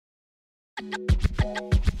Well,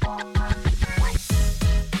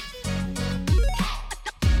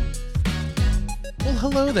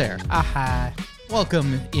 hello there. Aha.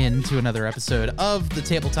 Welcome into another episode of the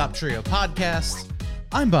Tabletop Trio Podcast.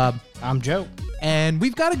 I'm Bob, I'm Joe. and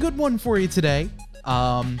we've got a good one for you today.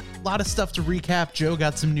 A lot of stuff to recap. Joe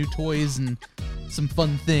got some new toys and some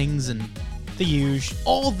fun things and The huge.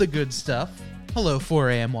 all the good stuff. Hello, 4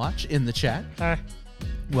 a.m. Watch in the chat.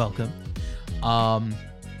 Welcome.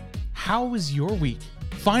 How was your week?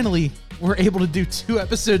 Finally, we're able to do 2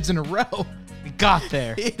 episodes in a row. We got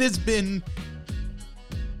there. It has been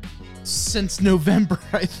since November,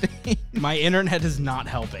 I think. My internet is not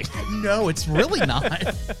helping. No, it's really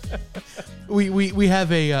not. We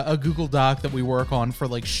have a Google Doc that we work on for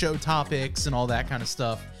like show topics and all that kind of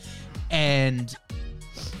stuff. And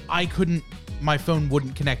my phone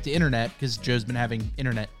wouldn't connect to internet because Joe's been having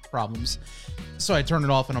internet problems. So I turn it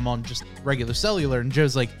off and I'm on just regular cellular. And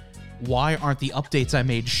Joe's like, why aren't the updates I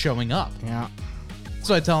made showing up? Yeah.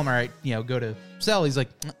 So I tell him, all right, go to cell. He's like,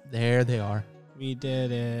 there they are. We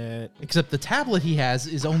did it. Except the tablet he has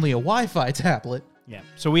is only a Wi-Fi tablet. Yeah.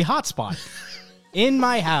 So we hotspot in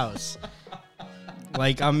my house.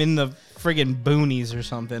 Like I'm in the friggin' boonies or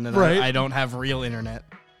something, and Right. I don't have real internet.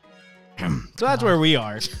 So that's where we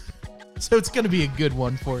are. So it's going to be a good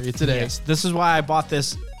one for you today. Yes. This is why I bought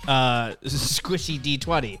this squishy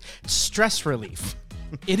D20. It's stress relief.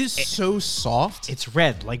 It is so soft. It's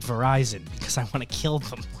red like Verizon because I want to kill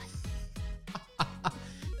them.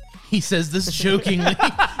 He says this jokingly.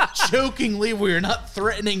 Jokingly, we're not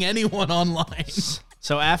threatening anyone online.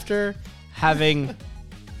 So after having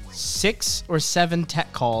 6 or 7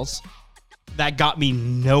 tech calls that got me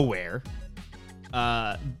nowhere,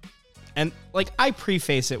 and like I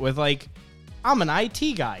preface it with like, I'm an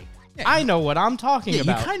IT guy. Yeah. I know what I'm talking Yeah,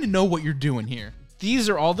 about. you kind of know what you're doing here. These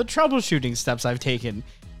are all the troubleshooting steps I've taken.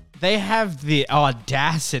 They have the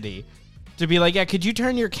audacity to be like, yeah, could you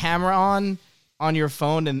turn your camera on your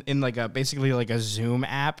phone in like a basically like a Zoom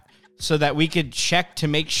app so that we could check to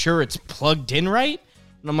make sure it's plugged in right?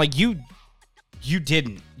 And I'm like, you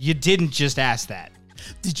didn't just ask that.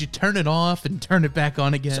 Did you turn it off and turn it back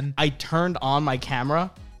on again? I turned on my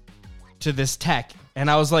camera to this tech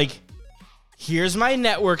and I was like, here's my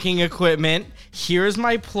networking equipment, here's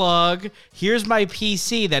my plug, here's my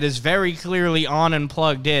PC that is very clearly on and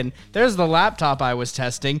plugged in. There's the laptop I was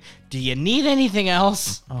testing. Do you need anything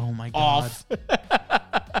else? Oh my God. Off.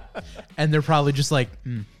 And they're probably just like,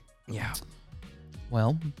 Yeah.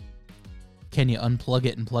 well, can you unplug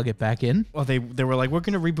it and plug it back in? Well, they were like, we're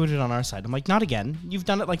going to reboot it on our side. I'm like, not again. You've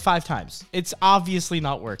done it like 5 times. It's obviously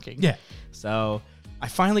not working. Yeah. So I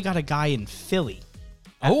finally got a guy in Philly.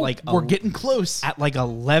 At We're getting close. At like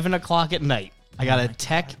 11 o'clock at night. I got a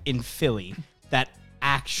tech in Philly that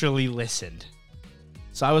actually listened.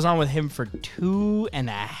 So I was on with him for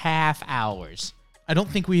 2.5 hours. I don't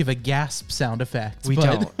think we have a gasp sound effect. We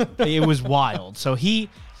don't. It was wild. So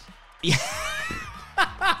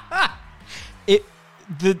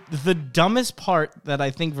the dumbest part that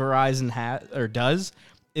I think Verizon does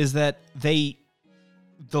is that the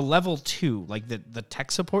level 2, like the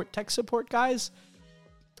tech support guys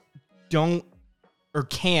don't or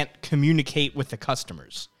can't communicate with the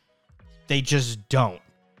customers. They just don't.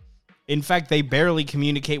 In fact, they barely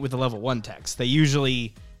communicate with the level 1 techs. They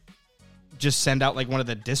usually just send out like one of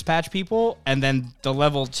the dispatch people, and then the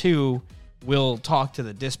level 2 will talk to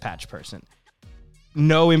the dispatch person.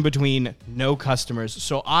 No in between, no customers.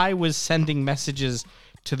 So I was sending messages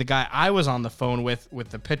to the guy I was on the phone with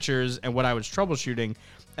the pictures and what I was troubleshooting,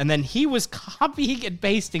 and then he was copying and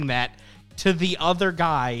pasting that to the other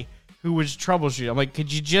guy who was troubleshooting. I'm like, can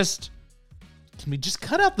we just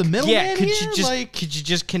cut out the middleman could here? you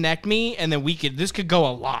just connect me, and then this could go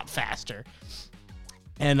a lot faster.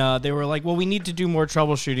 And they were like, well, we need to do more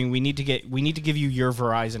troubleshooting. We need to give you your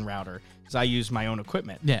Verizon router because I use my own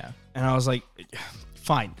equipment. Yeah. And I was like,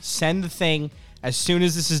 fine, send the thing. As soon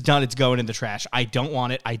as this is done, it's going in the trash. I don't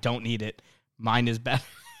want it. I don't need it. Mine is better.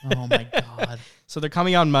 Oh my God. So they're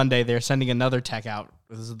coming on Monday. They're sending another tech out.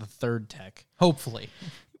 This is the 3rd tech. Hopefully.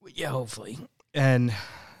 Yeah, hopefully. And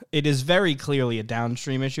it is very clearly a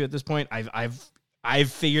downstream issue at this point.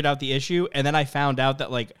 I've figured out the issue, and then I found out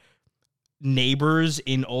that like neighbors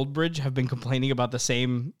in Old Bridge have been complaining about the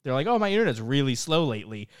same. They're like, "Oh, my internet's really slow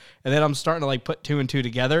lately." And then I'm starting to like put 2 and 2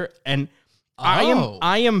 together, and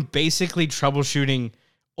I am basically troubleshooting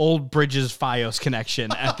Old Bridge's FiOS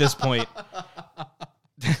connection at this point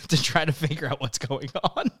to try to figure out what's going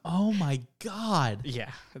on. Oh my God.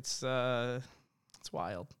 Yeah, it's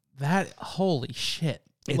wild. That holy shit.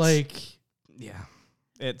 It's like yeah.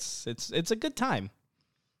 It's a good time.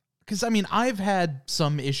 because I mean, I've had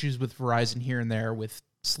some issues with Verizon here and there with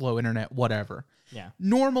slow internet, whatever. Yeah.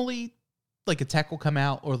 Normally, like a tech will come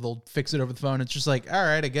out or they'll fix it over the phone. It's just like, all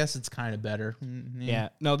right, I guess it's kind of better. Yeah.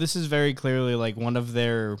 No, this is very clearly like one of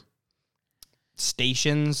their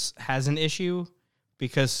stations has an issue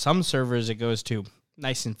because some servers it goes to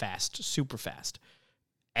nice and fast, super fast.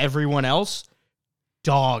 Everyone else,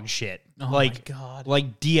 dog shit. Oh like, my God.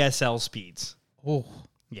 Like DSL speeds. Oh.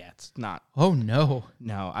 Yeah, it's not. Oh, no.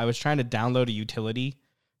 No, I was trying to download a utility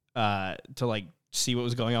to like see what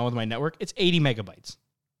was going on with my network. It's 80 megabytes.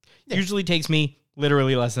 Yeah. Usually takes me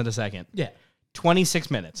literally less than a second. Yeah. 26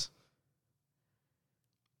 minutes.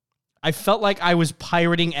 I felt like I was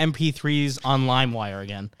pirating MP3s on LimeWire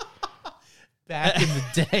again. Back in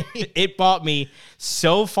the day. It brought me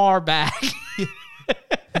so far back.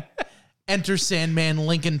 Enter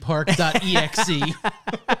SandmanLincolnPark.exe.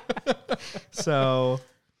 So,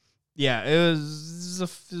 yeah, it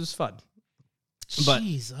was fun. But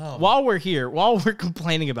Jeez, while we're here, while we're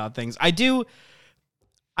complaining about things,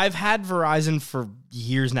 I've had Verizon for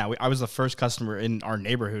years now. I was the first customer in our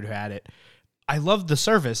neighborhood who had it. I love the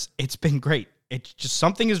service. It's been great. It's just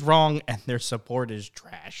something is wrong and their support is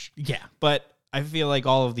trash. Yeah. But I feel like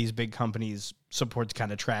all of these big companies' support's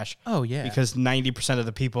kind of trash. Oh, yeah. Because 90% of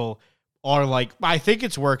the people are like, I think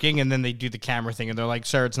it's working, and then they do the camera thing and they're like,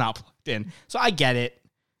 sir, it's not plugged in. So I get it.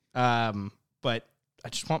 But I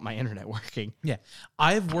just want my internet working. Yeah.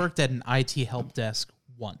 I've worked at an IT help desk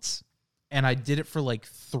once, and I did it for like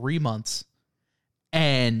 3 months,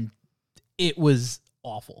 and it was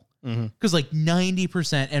awful. Because like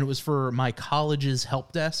 90%, and it was for my college's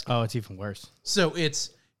help desk. Oh, it's even worse. So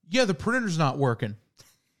it's, yeah, the printer's not working.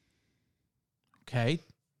 Okay.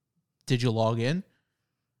 Did you log in?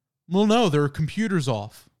 Well, no, their computer's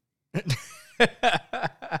off.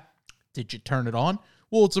 Did you turn it on?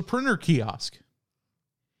 Well, it's a printer kiosk.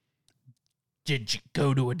 Did you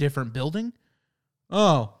go to a different building?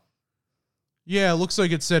 Oh. Yeah, it looks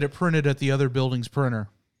like it said it printed at the other building's printer.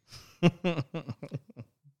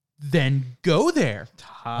 Then go there.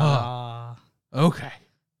 Okay.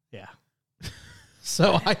 Yeah.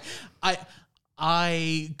 So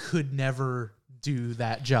I could never do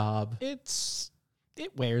that job. It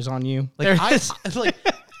wears on you. Like I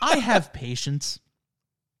have patience.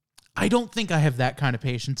 I don't think I have that kind of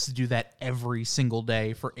patience to do that every single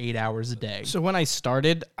day for 8 hours a day. So when I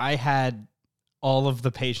started, I had all of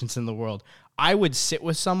the patience in the world. I would sit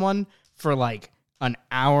with someone for like an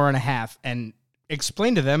hour and a half and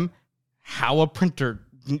explain to them how a printer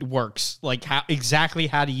works, like exactly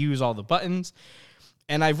how to use all the buttons.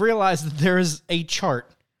 And I've realized that there is a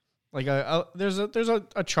chart, like there's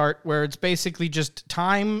a chart where it's basically just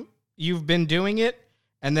time you've been doing it,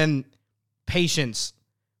 and then patience,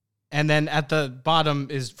 and then at the bottom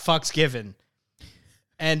is fucks given,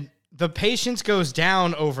 and the patience goes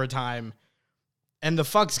down over time, and the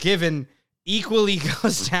fucks given equally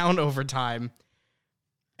goes down over time,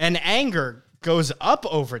 and anger goes up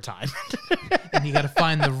over time. And you got to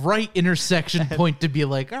find the right intersection point to be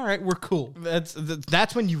like, all right, we're cool.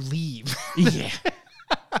 That's when you leave. Yeah.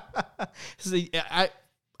 See,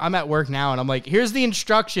 I'm at work now, and I'm like, here's the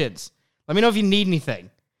instructions. Let me know if you need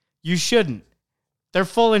anything. You shouldn't. They're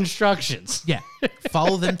full instructions. Yeah.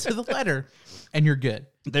 Follow them to the letter, and you're good.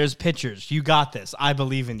 There's pictures. You got this. I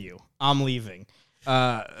believe in you. I'm leaving.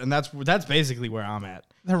 And that's basically where I'm at.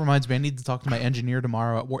 That reminds me, I need to talk to my engineer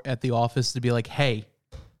tomorrow at the office to be like, hey,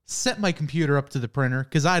 set my computer up to the printer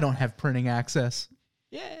because I don't have printing access.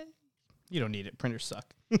 Yeah. You don't need it. Printers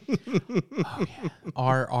suck. Oh, yeah.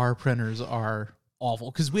 Our printers are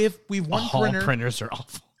awful because we've one All printer. printers are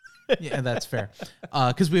awful. Yeah, that's fair.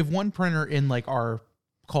 Because we have one printer in like our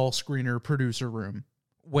call screener producer room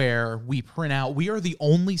where we print out. We are the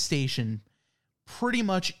only station pretty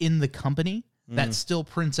much in the company that still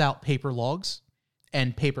prints out paper logs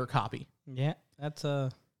and paper copy. Yeah, that's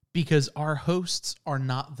because our hosts are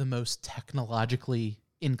not the most technologically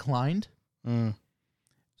inclined.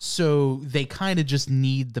 So they kind of just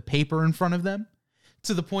need the paper in front of them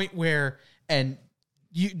to the point where, and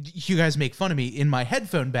you guys make fun of me, in my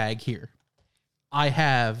headphone bag here, I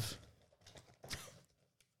have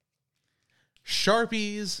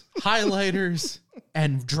Sharpies, highlighters,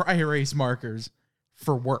 and dry erase markers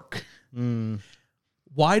for work.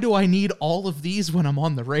 Why do I need all of these when I'm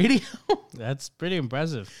on the radio? That's pretty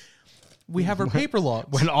impressive. We have our paper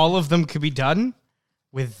logs. When all of them could be done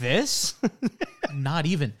with this? Not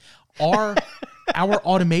even. Our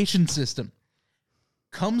automation system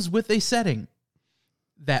comes with a setting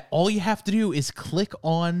that all you have to do is click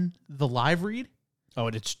on the live read. Oh,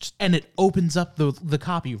 and it's just, and it opens up the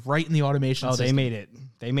copy right in the automation system. They made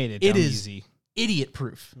it dumb easy. idiot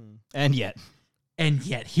proof. And yet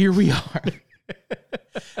here we are.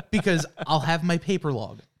 Because I'll have my paper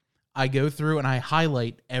log. I go through and I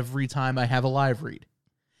highlight every time I have a live read.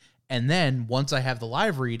 And then once I have the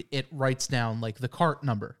live read, it writes down like the cart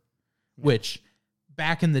number, which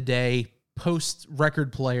back in the day, post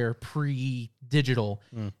record player, pre-digital,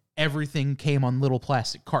 everything came on little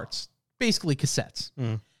plastic carts, basically cassettes.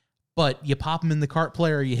 But you pop them in the cart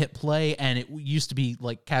player, you hit play, and it used to be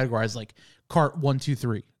like categorized like cart 1, 2,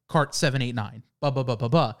 3, cart 7, 8, 9, blah, blah, blah, blah,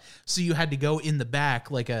 blah. So you had to go in the back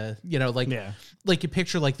like a, like you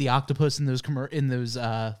picture like the octopus in those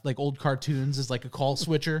like old cartoons as like a call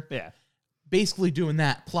switcher. Yeah. Basically doing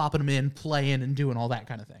that, plopping them in, playing, and doing all that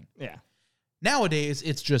kind of thing. Yeah. Nowadays,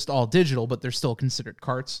 it's just all digital, but they're still considered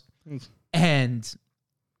carts. And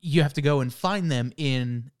you have to go and find them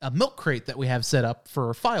in a milk crate that we have set up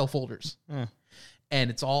for file folders.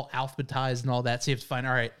 And it's all alphabetized and all that. So you have to find,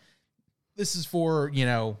 all right, this is for,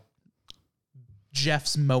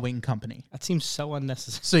 Jeff's Mowing Company. That seems so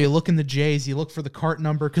unnecessary. So you look in the J's, you look for the cart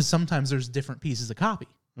number, because sometimes there's different pieces of copy.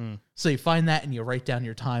 So you find that and you write down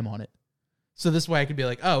your time on it. So this way I could be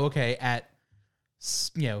like, oh, okay, at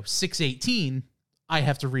 6:18, I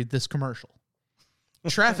have to read this commercial.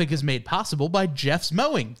 Traffic is made possible by Jeff's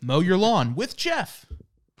Mowing. Mow your lawn with Jeff.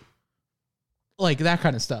 Like that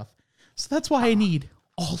kind of stuff. So that's why I need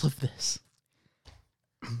all of this.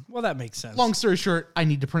 Well, that makes sense. Long story short, I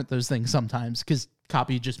need to print those things sometimes because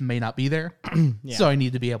copy just may not be there. So I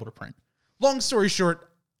need to be able to print. Long story short,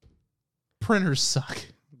 printers suck.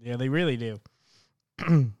 Yeah, they really do.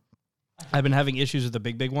 I've been having issues with the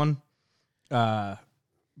big one.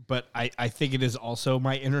 But I think it is also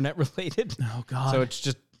my internet related. Oh God! So it's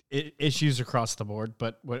just issues across the board.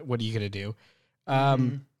 But what are you gonna do?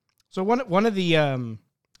 So one of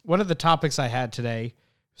the topics I had today,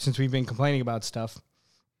 since we've been complaining about stuff,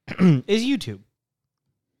 is YouTube.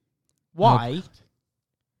 Why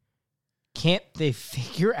can't they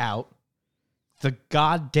figure out the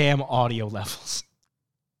goddamn audio levels?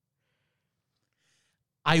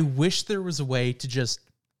 I wish there was a way to just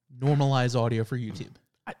normalize audio for YouTube.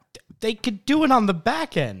 They could do it on the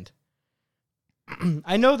back end.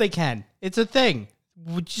 I know they can. It's a thing.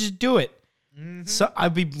 We'll just do it. So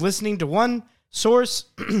I'd be listening to one source,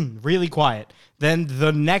 really quiet. Then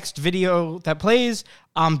the next video that plays,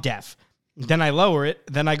 I'm deaf. Then I lower it.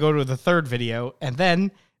 Then I go to the third video. And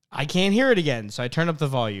then I can't hear it again. So I turn up the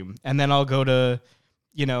volume. And then I'll go to,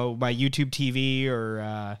 my YouTube TV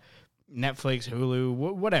or Netflix, Hulu,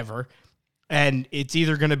 whatever. And it's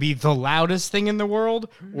either going to be the loudest thing in the world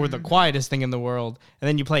or the quietest thing in the world. And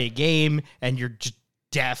then you play a game and you're just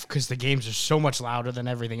deaf because the games are so much louder than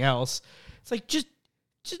everything else. It's like, just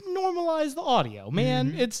normalize the audio,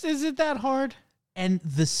 man. Is it that hard? And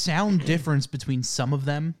the sound difference between some of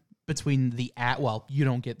them, between the you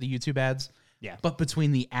don't get the YouTube ads. Yeah. But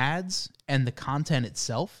between the ads and the content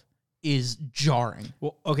itself is jarring.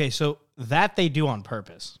 Well, okay, so that they do on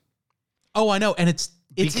purpose. Oh, I know. And it's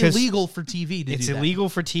illegal for TV to do that. It's illegal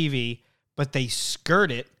for TV, but they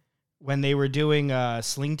skirt it when they were doing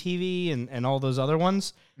Sling TV and all those other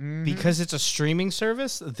ones. Because it's a streaming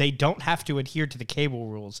service, they don't have to adhere to the cable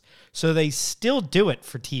rules. So they still do it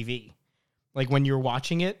for TV. Like when you're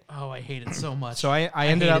watching it. Oh, I hate it so much. So I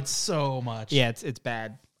ended up... so much. Yeah, it's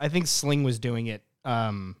bad. I think Sling was doing it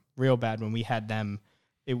real bad when we had them.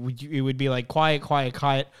 It would be like quiet, quiet,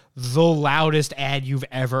 quiet. The loudest ad you've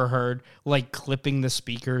ever heard, like clipping the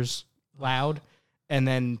speakers loud, and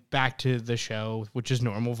then back to the show, which is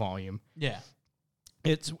normal volume. Yeah,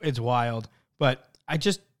 it's wild. But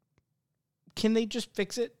can they just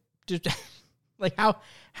fix it? Just like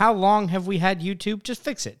how long have we had YouTube? Just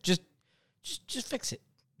fix it. Just fix it.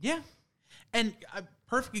 Yeah, and a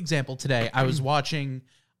perfect example today. I was watching.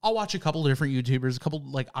 I'll watch a couple different YouTubers, a couple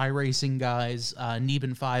like iRacing guys.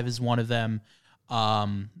 Neben5 is one of them,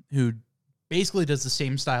 who basically does the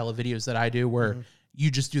same style of videos that I do, where you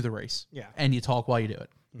just do the race, and you talk while you do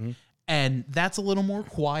it, and that's a little more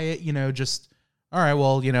quiet. Just all right.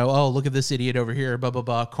 Well, oh, look at this idiot over here, blah blah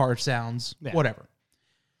blah, car sounds, whatever.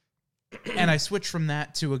 And I switched from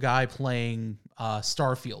that to a guy playing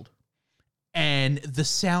Starfield. And the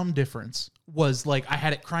sound difference was like I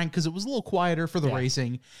had it cranked because it was a little quieter for the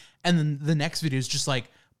racing. And then the next video is just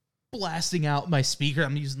like blasting out my speaker.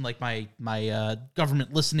 I'm using like my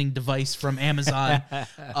government listening device from Amazon.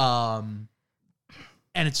 And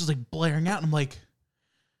it's just like blaring out. And I'm like,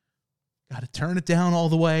 got to turn it down all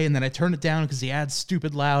the way. And then I turn it down because the ad's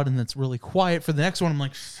stupid loud and it's really quiet for the next one. I'm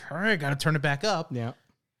like, all right, got to turn it back up. Yeah.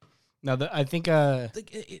 No, I think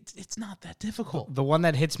it's not that difficult. The one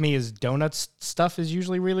that hits me is Donuts stuff is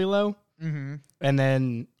usually really low. And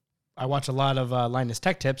then I watch a lot of Linus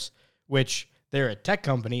Tech Tips, which they're a tech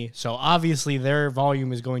company, so obviously their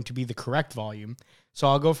volume is going to be the correct volume. So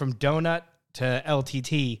I'll go from Donut to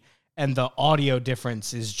LTT, and the audio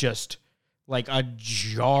difference is just like a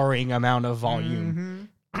jarring amount of volume.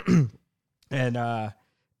 Mm-hmm. And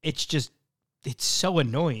it's so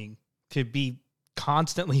annoying to be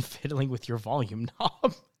constantly fiddling with your volume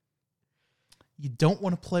knob. You don't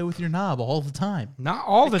want to play with your knob all the time. Not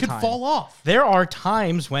all the time. It could fall off. There are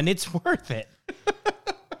times when it's worth it.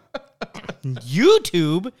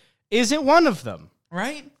 YouTube isn't one of them.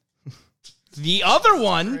 Right? The other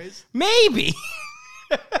one, maybe.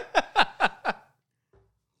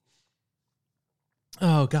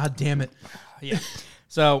 Oh, God damn it. Yeah.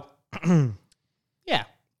 So, yeah,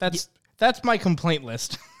 that's my complaint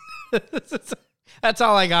list. That's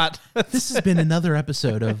all I got. This has been another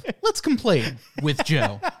episode of Let's Complain with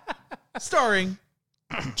Joe, starring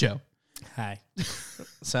Joe. Hi.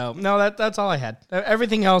 So no, that's all I had.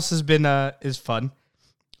 Everything else has been is fun.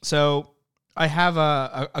 So I have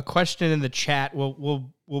a question in the chat.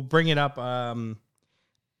 We'll bring it up on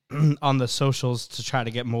the socials to try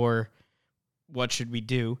to get more. What should we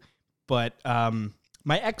do? But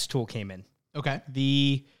my X tool came in. Okay.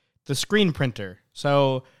 The screen printer.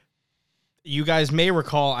 So you guys may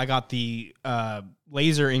recall I got the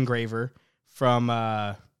laser engraver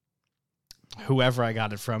from whoever I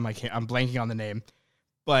got it from. I'm blanking on the name.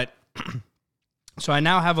 But so I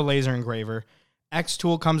now have a laser engraver. X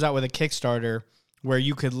Tool comes out with a Kickstarter where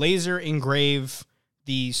you could laser engrave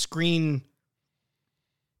the screens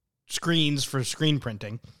for screen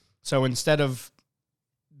printing. So instead of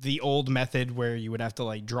the old method where you would have to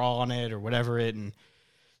like draw on it or whatever it and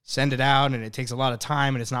send it out, and it takes a lot of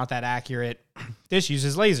time and it's not that accurate, this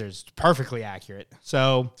uses lasers. It's perfectly accurate.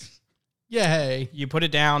 So yay. You put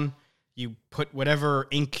it down, you put whatever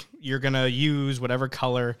ink you're going to use, whatever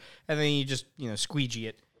color, and then you just, squeegee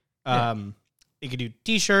it. It could do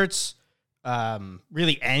t-shirts,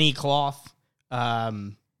 really any cloth.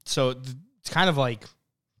 So it's kind of like,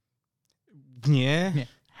 yeah.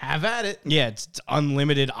 Have at it. Yeah, it's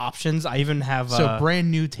unlimited options. I even have brand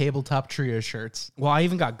new Tabletop Trio shirts. Well, I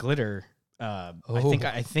even got glitter. I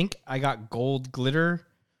think I got gold glitter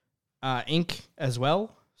ink as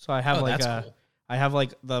well. So I have cool. I have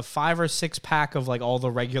like the 5 or 6 pack of like all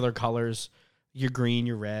the regular colors, your green,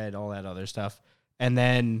 your red, all that other stuff. And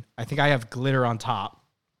then I think I have glitter on top.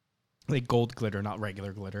 Like gold glitter, not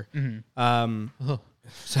regular glitter. Mm-hmm.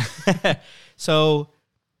 So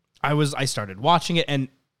I started watching it, and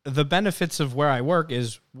the benefits of where I work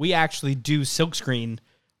is we actually do silkscreen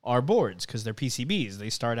our boards because they're PCBs. They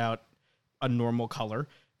start out a normal color,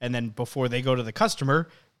 and then before they go to the customer,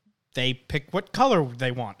 they pick what color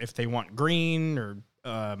they want. If they want green or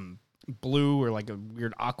blue or like a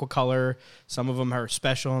weird aqua color. Some of them are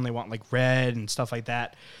special and they want like red and stuff like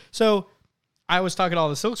that. So I was talking to all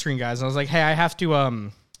the silkscreen guys, and I was like, hey, I have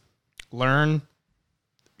to learn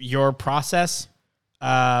your process,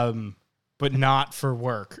 but not for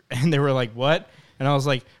work. And they were like, what? And I was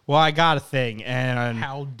like, well, I got a thing. And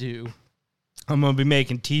how do? I'm going to be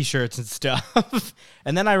making t-shirts and stuff.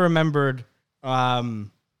 And then I remembered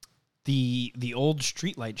the old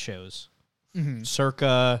streetlight shows,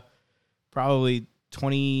 circa probably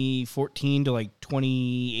 2014 to like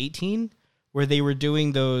 2018, where they were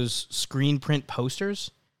doing those screen print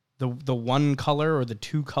posters, the one color or the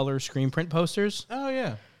 2 color screen print posters. Oh,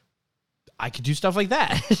 yeah. I could do stuff like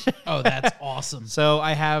that. Oh, that's awesome. So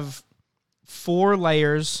I have 4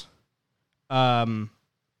 layers that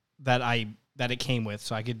it came with.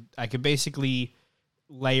 So I could basically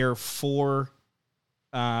layer 4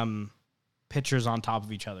 pictures on top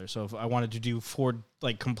of each other. So if I wanted to do 4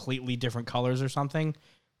 like completely different colors or something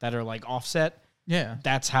that are like offset, yeah,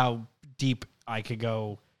 that's how deep I could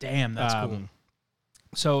go. Damn, that's cool.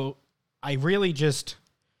 So I really just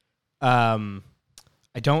I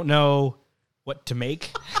don't know what to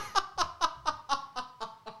make.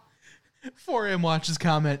 4M Watch's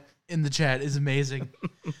comment in the chat is amazing.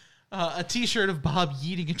 A t-shirt of Bob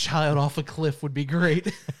yeeting a child off a cliff would be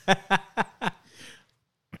great.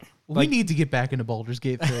 We need to get back into Baldur's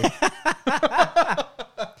Gate 3.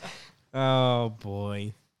 Oh,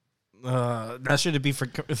 boy. That should it be for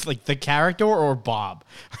like the character or Bob?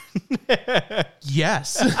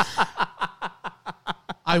 Yes.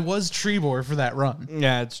 I was Trebor for that run.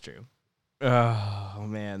 Yeah, it's true. Oh,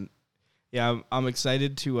 man. Yeah, I'm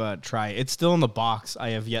excited to try it. It's still in the box.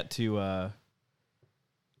 I have yet to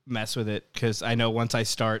mess with it because I know once I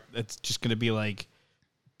start, it's just going to be like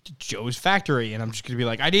Joe's Factory, and I'm just going to be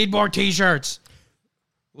like, I need more t-shirts.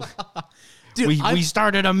 Dude, we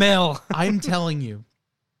started a mill. I'm telling you,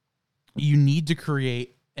 you need to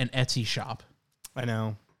create an Etsy shop. I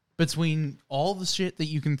know. Between all the shit that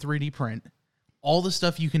you can 3D print, all the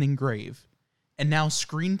stuff you can engrave, and now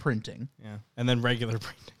screen printing. Yeah. And then regular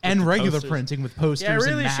printing. And regular printing with posters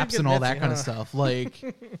and maps and all that kind of huh? stuff. Like,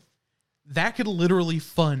 that could literally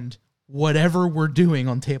fund whatever we're doing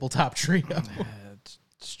on Tabletop Trio.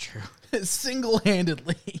 It's true.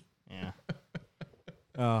 Single-handedly. Yeah.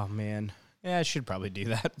 Oh, man. Yeah, I should probably do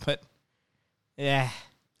that, but yeah.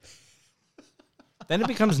 Then it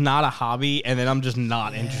becomes not a hobby, and then I'm just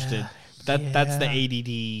not interested. That's the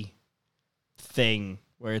ADD thing,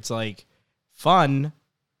 where it's like, fun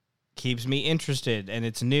keeps me interested, and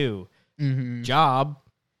it's new. Mm-hmm. Job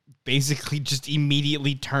basically just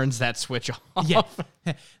immediately turns that switch off. Yeah.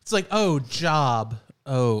 It's like, oh, job.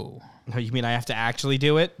 Oh. No, you mean I have to actually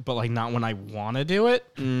do it, but like not when I want to do it?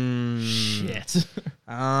 Shit.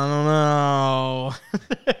 I don't know.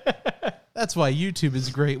 That's why YouTube is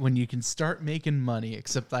great when you can start making money,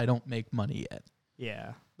 except I don't make money yet.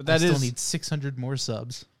 Yeah. But I still need 600 more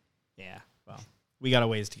subs. Yeah. Well, we got a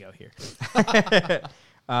ways to go here.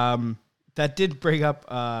 That did bring up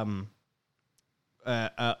an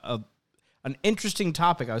interesting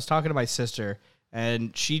topic. I was talking to my sister,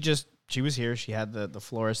 and she was here. She had the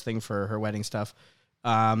florist thing for her wedding stuff.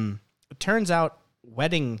 It turns out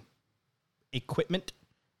wedding equipment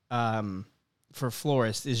for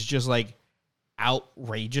florists is just like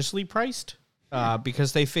outrageously priced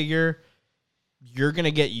because they figure you're going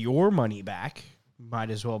to get your money back. Might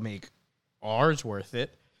as well make ours worth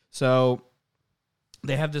it. So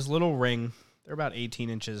they have this little ring. They're about 18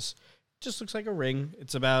 inches. Just looks like a ring.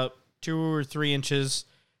 It's about 2 or 3 inches.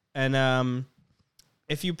 And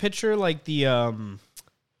if you picture like the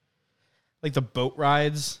boat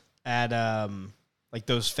rides at like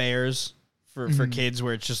those fairs for kids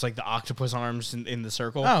where it's just like the octopus arms in the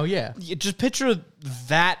circle. Oh, yeah. You just picture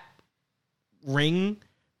that ring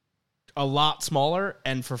a lot smaller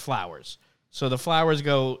and for flowers. So the flowers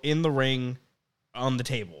go in the ring on the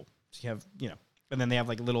table. So you have, and then they have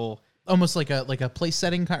like little... Almost like a place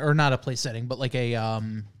setting, or not a place setting, but like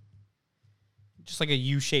a... Just like a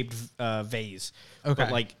U-shaped vase. Okay.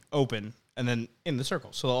 But like open and then in the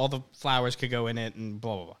circle. So all the flowers could go in it and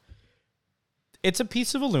blah, blah, blah. It's a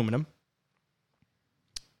piece of aluminum.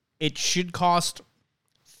 It should cost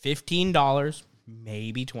 $15,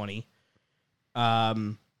 maybe $20.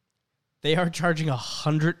 They are charging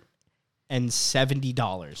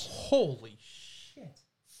 $170. Holy shit.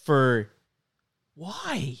 For...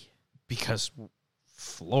 Why? Because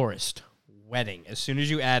florist, wedding. As soon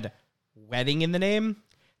as you add wedding in the name,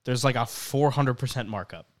 there's like a 400%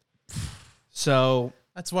 markup. So...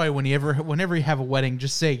 That's why whenever you have a wedding,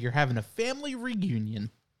 just say you're having a family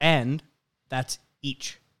reunion. And that's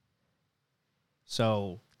each.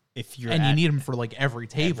 So if you're you need them for like every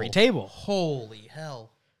table. Every table. Holy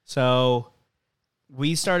hell. So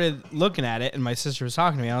we started looking at it, and my sister was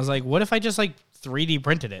talking to me. I was like, what if I just like 3D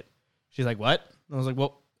printed it? She's like, what? And I was like,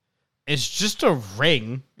 well, it's just a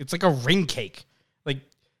ring. It's like a ring cake. Like,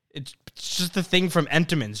 it's just the thing from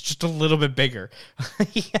Entenmann's, just a little bit bigger.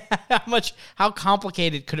 How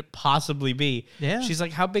complicated could it possibly be? Yeah. She's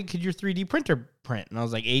like, how big could your 3D printer print? And I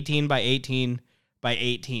was like, 18 by 18 by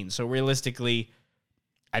 18. So realistically,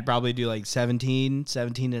 I'd probably do like 17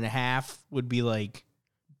 and a half would be like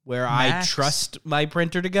where Max. I trust my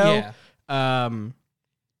printer to go. Yeah.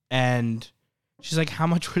 And she's like, how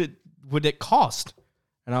much would it cost?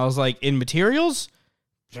 And I was like, in materials,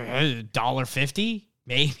 $1.50,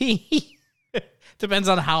 maybe. Depends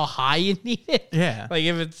on how high you need it. Yeah. Like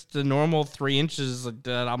if it's the normal 3 inches that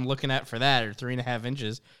I'm looking at for that, or 3.5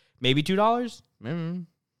 inches, maybe $2.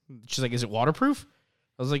 She's like, is it waterproof?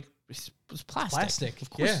 I was like, it's plastic. Of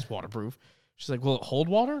course it's waterproof. She's like, will it hold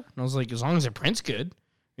water? And I was like, as long as it prints good.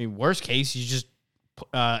 I mean, worst case, you just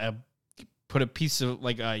put a piece of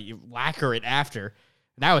you lacquer it after.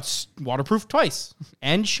 Now it's waterproof twice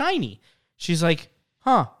and shiny. She's like,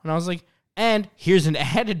 huh? And I was like, and here's an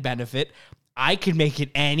added benefit. I can make it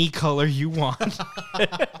any color you want.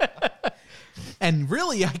 And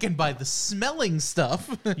really, I can buy the smelling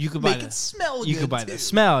stuff. You could make it smell. You good could buy too. the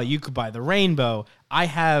smell. You could buy the rainbow. I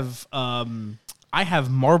have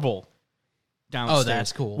marble downstairs. Oh,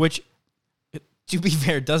 that's cool. Which, to be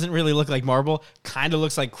fair, doesn't really look like marble. Kind of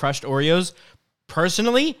looks like crushed Oreos.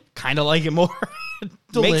 Personally, kind of like it more.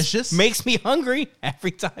 Delicious. Makes me hungry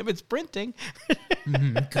every time it's printing.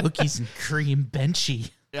 Cookies and cream,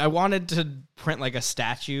 benchy. I wanted to print like a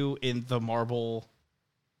statue in the marble,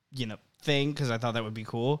 thing, because I thought that would be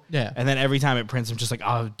cool. Yeah. And then every time it prints, I'm just like,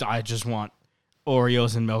 oh, I just want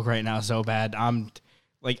Oreos and milk right now so bad. I'm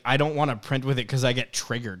like, I don't want to print with it because I get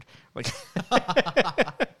triggered. Like,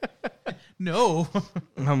 No.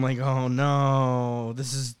 I'm like, oh no,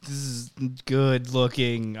 this is good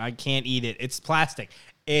looking. I can't eat it. It's plastic.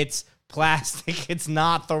 It's plastic. It's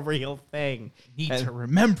not the real thing. Need to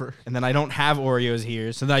remember. And then I don't have Oreos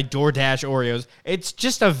here, so then I DoorDash Oreos. It's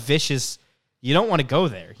just a vicious. You don't want to go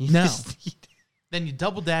there. Then you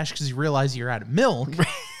double dash because you realize you're out of milk.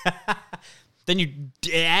 Then you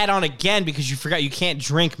add on again because you forgot you can't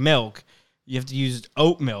drink milk. You have to use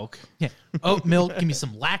oat milk. Yeah, oat milk. Give me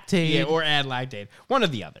some lactate. Yeah, or add lactate. One or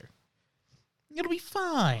the other. It'll be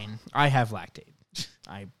fine. I have lactate.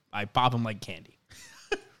 I pop them like candy.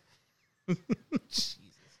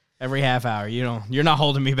 Every half hour. You're not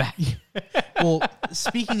holding me back. Well,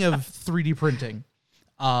 speaking of 3D printing,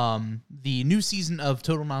 the new season of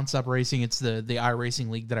Total Nonstop Racing, it's the iRacing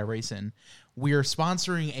League that I race in. We are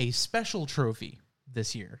sponsoring a special trophy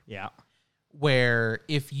this year. Yeah. Where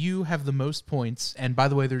if you have the most points, and by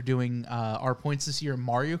the way, they're doing our points this year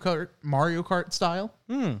Mario Kart style.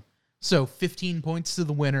 So 15 points to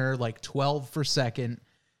the winner, like 12 for second,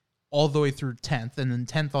 all the way through 10th, and then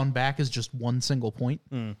 10th on back is just one single point,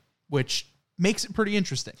 which makes it pretty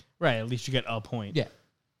interesting. Right, at least you get a point. Yeah.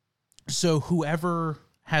 So whoever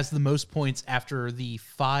has the most points after the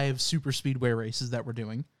 5 super speedway races that we're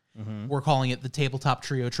doing, we're calling it the Tabletop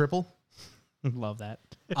Trio Triple. Love that.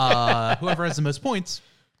 Whoever has the most points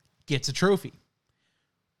gets a trophy.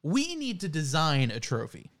 We need to design a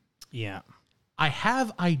trophy. Yeah. I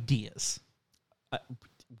have ideas.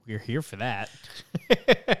 We're here for that.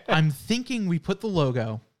 I'm thinking we put the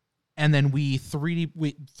logo and then we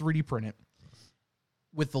 3D print it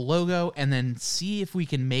with the logo and then see if we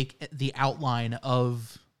can make the outline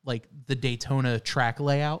of like the Daytona track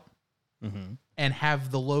layout and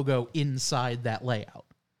have the logo inside that layout.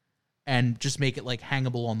 And just make it like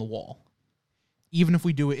hangable on the wall. Even if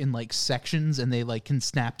we do it in like sections and they like can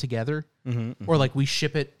snap together, or like we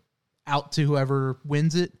ship it out to whoever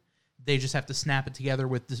wins it, they just have to snap it together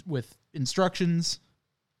with instructions,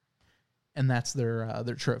 and that's their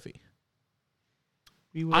trophy.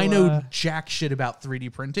 I know jack shit about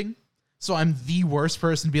 3D printing, so I'm the worst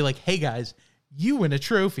person to be like, "Hey guys, you win a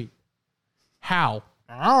trophy." How?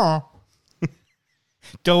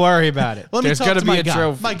 Don't worry about it. There's going to be a guy.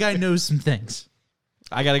 trophy. My guy knows some things.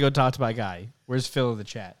 I got to go talk to my guy. Where's Phil in the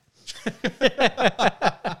chat?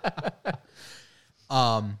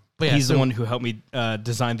 But yeah, he's the one who helped me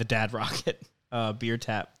design the Dad Rocket beer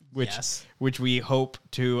tap, which we hope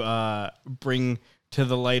to bring to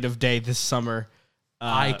the light of day this summer.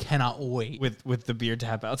 I cannot wait with the beer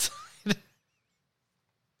tap outside.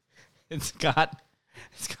 It's got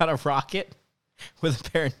a rocket with a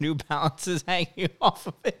pair of New Balances hanging off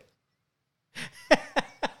of it.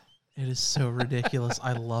 It is so ridiculous.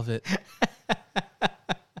 I love it.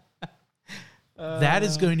 That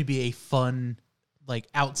is going to be a fun, like,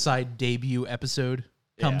 outside debut episode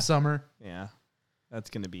come summer. Yeah. That's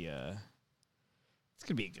going to be it's going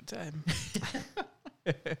to be a good time.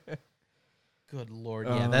 Good Lord.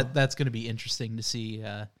 Yeah, that's going to be interesting to see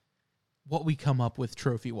what we come up with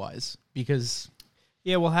trophy-wise, because...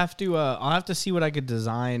 Yeah, we'll have to. I'll have to see what I could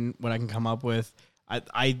design, what I can come up with.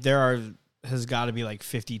 Has got to be like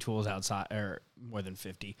 50 tools outside, or more than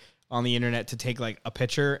 50 on the internet to take like a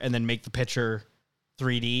picture and then make the picture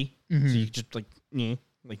 3D. So you just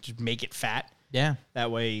just make it fat. Yeah, that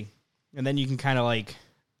way, and then you can kind of like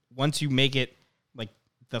once you make it like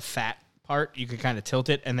the fat part, you can kind of tilt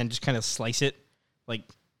it and then just kind of slice it like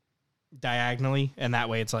diagonally, and that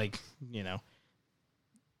way it's like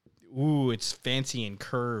ooh, it's fancy and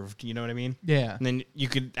curved. You know what I mean? Yeah. And then you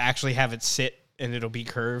could actually have it sit and it'll be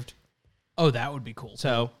curved. Oh, that would be cool.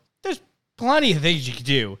 So there's plenty of things you could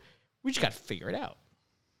do. We just got to figure it out.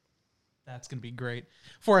 That's going to be great.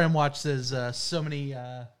 4M Watch says so many...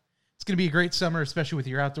 it's going to be a great summer, especially with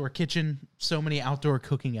your outdoor kitchen. So many outdoor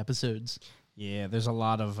cooking episodes. Yeah, there's a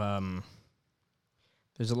lot of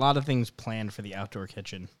things planned for the outdoor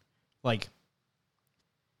kitchen. Like...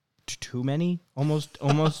 too many? Almost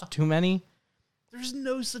too many? There's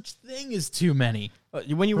no such thing as too many.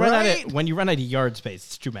 When you run out of yard space,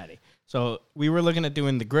 it's too many. So we were looking at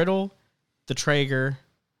doing the griddle, the Traeger,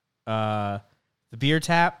 the beer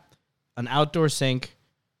tap, an outdoor sink,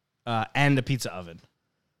 and a pizza oven.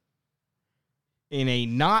 In a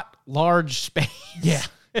not large space. Yeah.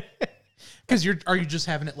 Because are you just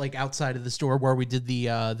having it like outside of the store where we did the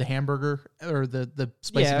hamburger or the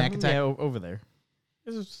spicy mac attack? Yeah, over there.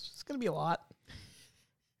 It's going to be a lot.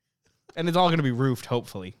 And it's all going to be roofed,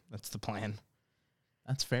 hopefully. That's the plan.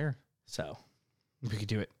 That's fair. So, we could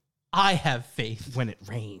do it. I have faith. When it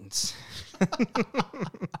rains.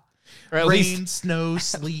 Or at Rain, least snow,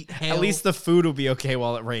 sleet, hail. At least the food will be okay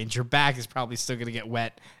while it rains. Your back is probably still going to get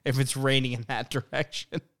wet if it's raining in that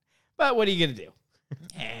direction. But what are you going to do?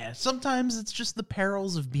 Yeah, sometimes it's just the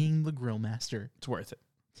perils of being the grill master. It's worth it.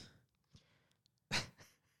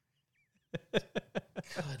 Good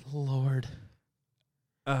Lord.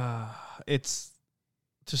 It's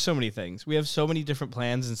just so many things. We have so many different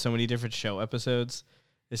plans and so many different show episodes.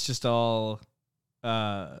 It's just all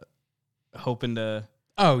hoping to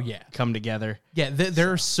come together. Yeah,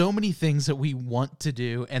 there are so many things that we want to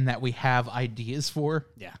do and that we have ideas for.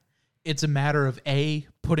 Yeah. It's a matter of A,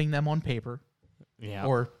 putting them on paper. Yeah.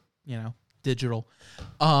 Or, digital.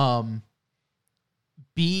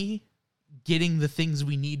 B, getting the things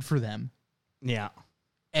we need for them. Yeah.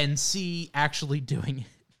 And C, actually doing it.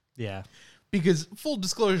 Yeah. Because, full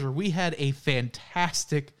disclosure, we had a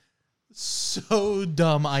fantastic, so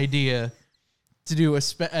dumb idea to do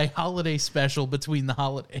a holiday special between the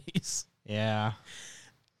holidays. Yeah.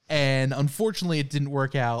 And unfortunately, it didn't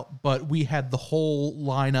work out, but we had the whole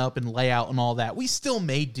lineup and layout and all that. We still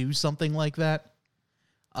may do something like that.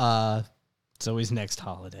 It's always next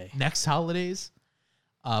holiday. Next holidays.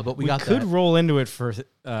 But we could roll into it for...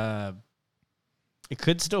 it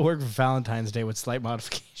could still work for Valentine's Day with slight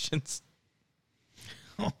modifications.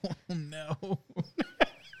 Oh, no.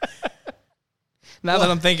 Now that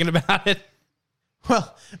I'm thinking about it.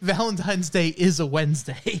 Well, Valentine's Day is a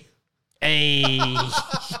Wednesday. Hey.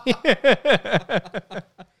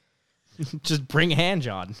 Just bring hand,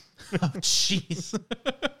 John. Oh, jeez.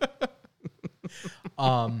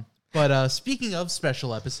 But speaking of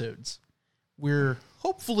special episodes, we're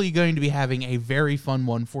hopefully going to be having a very fun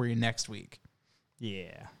one for you next week.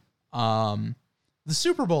 Yeah. The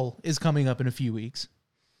Super Bowl is coming up in a few weeks,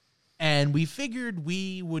 and we figured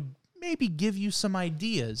we would maybe give you some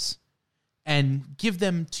ideas and give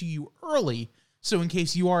them to you early, so in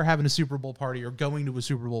case you are having a Super Bowl party or going to a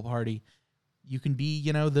Super Bowl party, you can be,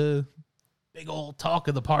 the big old talk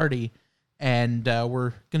of the party, and we're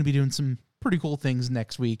going to be doing some pretty cool things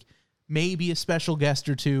next week. Maybe a special guest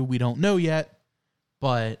or two, we don't know yet,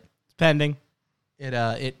 but pending.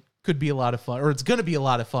 It could be a lot of fun, or it's going to be a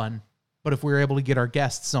lot of fun. But if we're able to get our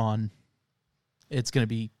guests on, it's going to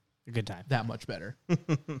be a good time. That much better.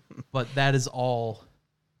 But that is all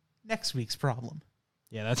next week's problem.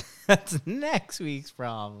 Yeah, that's next week's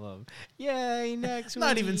problem. Yay, next week.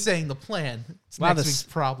 Not even saying the plan. It's next week's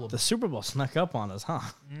problem. The Super Bowl snuck up on us, huh?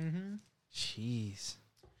 Mm-hmm. Jeez.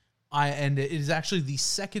 And it is actually the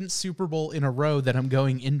second Super Bowl in a row that I'm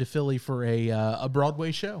going into Philly for a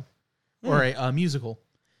Broadway show or a musical.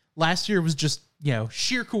 Last year was just,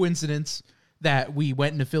 sheer coincidence that we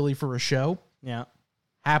went into Philly for a show. Yeah.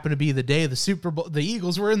 Happened to be the day of the Super Bowl. The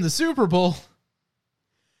Eagles were in the Super Bowl.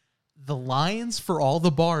 The lines for all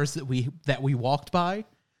the bars that we walked by,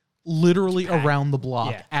 literally around the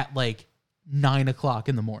block at like 9:00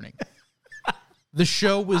 in the morning. The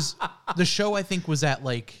show I think was at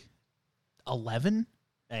like 11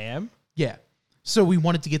 a.m. Yeah. So we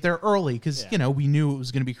wanted to get there early because, we knew it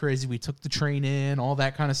was going to be crazy. We took the train in, all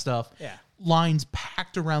that kind of stuff. Yeah. Lines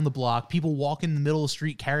packed around the block. People walking in the middle of the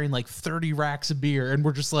street carrying like 30 racks of beer. And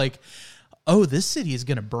we're just like, oh, this city is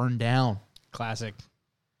going to burn down. Classic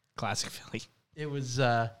Philly. It was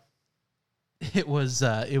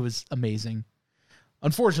amazing.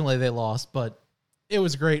 Unfortunately, they lost, but it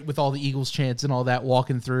was great with all the Eagles chants and all that,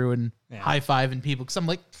 walking through and high-fiving people. Because I'm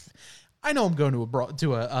like, I know I'm going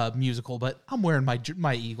to a musical, but I'm wearing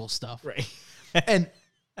my Eagles stuff. Right. And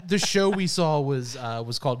the show we saw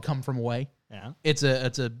was called Come From Away. Yeah. It's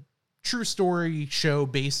a true story show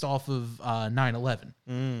based off of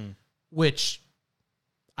 9/11, which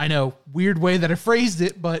I know, weird way that I phrased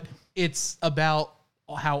it, but it's about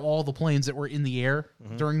how all the planes that were in the air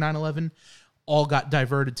during 9/11 all got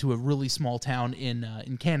diverted to a really small town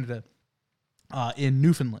in Canada, in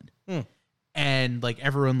Newfoundland. And like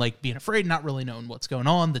everyone like being afraid, not really knowing what's going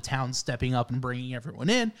on, the town stepping up and bringing everyone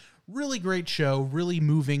in. Really great show, really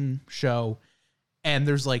moving show. And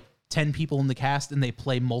there's like 10 people in the cast and they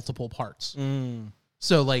play multiple parts.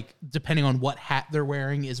 So like depending on what hat they're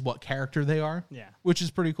wearing is what character they are. Yeah. Which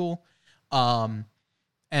is pretty cool. And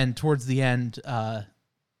towards the end,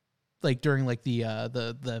 like during like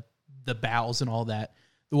the bows and all that,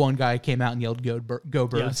 the one guy came out and yelled "Go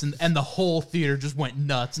Birds," and the whole theater just went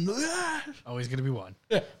nuts. And always gonna be one.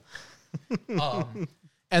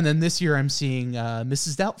 And then this year I'm seeing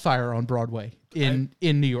Mrs. Doubtfire on Broadway in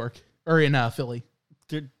New York or in Philly.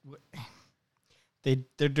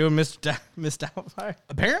 They're doing Miss Doubtfire?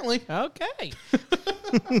 Apparently. Okay.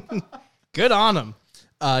 Good on them.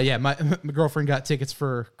 My girlfriend got tickets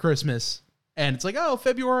for Christmas, and it's like, oh,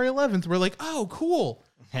 February 11th. We're like, oh, cool.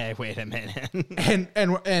 Hey, wait a minute.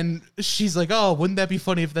 and she's like, oh, wouldn't that be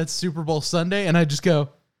funny if that's Super Bowl Sunday? And I just go,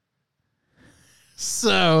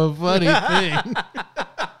 so funny thing.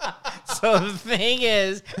 So the thing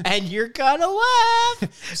is, and you're gonna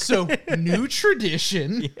laugh. So new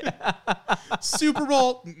tradition. Super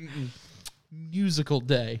Bowl musical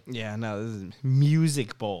day. Yeah, no, this is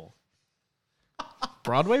Music Bowl.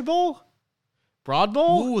 Broadway Bowl? Broad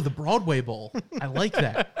Bowl? Ooh, the Broadway Bowl. I like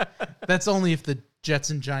that. That's only if the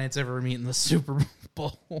Jets and Giants ever meet in the Super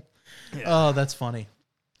Bowl. Yeah. Oh, that's funny.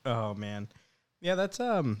 Oh man. Yeah, that's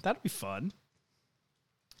that'd be fun.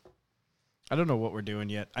 I don't know what we're doing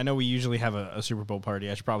yet. I know we usually have a Super Bowl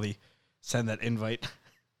party. I should probably send that invite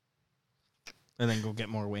and then go get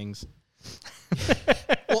more wings.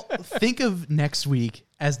 Well, think of next week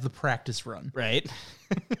as the practice run. Right?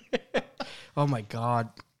 Oh, my God.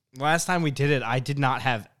 Last time we did it, I did not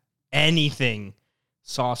have anything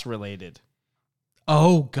sauce-related.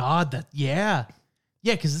 Oh, God. Yeah.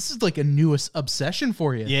 Yeah, because this is like a newest obsession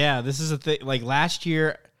for you. Yeah, this is a thing. Like last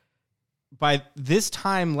year... By this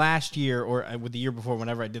time last year, or with the year before,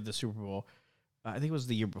 whenever I did the Super Bowl, I think it was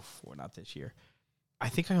the year before, not this year. I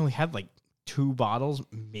think I only had like 2 bottles,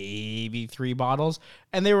 maybe 3 bottles,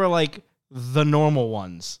 and they were like the normal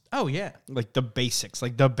ones. Oh yeah, like the basics,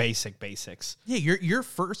 like the basics. Yeah, your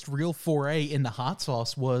first real foray into hot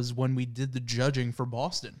sauce was when we did the judging for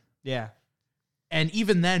Boston. Yeah, and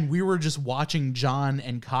even then, we were just watching John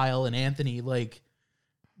and Kyle and Anthony like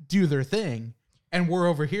do their thing. And we're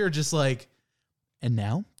over here just like, and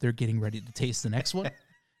now they're getting ready to taste the next one.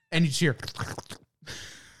 And you just hear.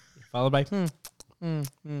 Followed by, And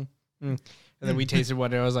then we tasted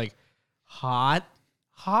one and I was like, hot.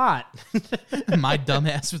 My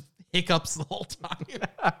dumbass with hiccups the whole time.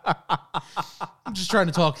 I'm just trying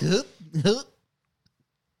to talk.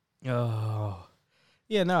 Oh.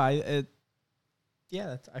 Yeah, no, I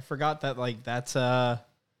forgot that like that's a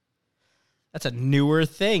newer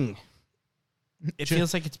thing. It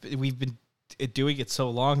feels like we've been doing it so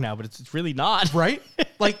long now, but it's really not. Right?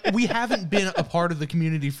 Like, we haven't been a part of the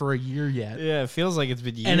community for a year yet. Yeah, it feels like it's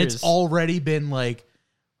been years. And it's already been like,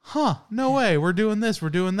 no way, we're doing this, we're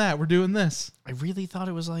doing that, we're doing this. I really thought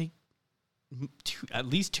it was like at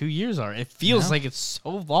least 2 years already. It feels like it's so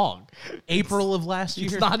long. April of last year.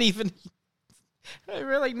 It's not even...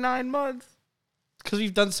 We're like 9 months. Because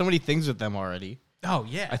we've done so many things with them already. Oh,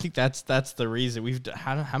 yeah. I think that's the reason. We've done...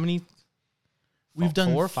 How many... We've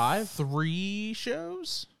done 4 or 5? 3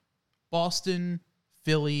 shows. Boston,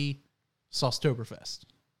 Philly, Saucetoberfest.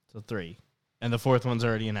 So 3. And the 4th one's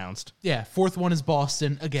already announced. Yeah, 4th one is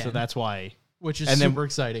Boston again. So that's why. Which is super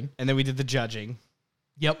exciting. And then we did the judging.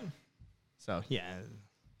 Yep. So, yeah.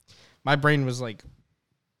 My brain was like,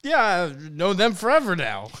 yeah, I've known them forever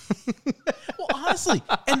now. Well, honestly,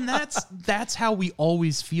 and that's how we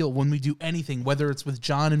always feel when we do anything, whether it's with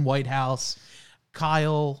John and White House,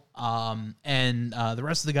 Kyle, and the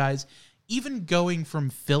rest of the guys. Even going from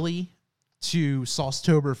Philly to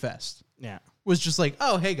Saucetoberfest, was just like,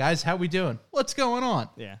 oh, hey guys, how we doing? What's going on?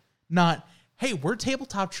 Yeah. Not, hey, we're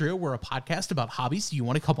Tabletop Trio. We're a podcast about hobbies. Do you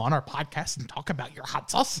want to come on our podcast and talk about your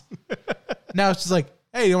hot sauce? Now it's just like,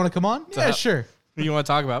 hey, you want to come on? Yeah, sure. What do you want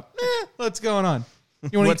to talk about? What's going on?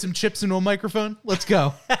 You want to eat some chips into a microphone? Let's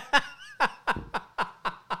go.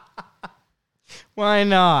 Why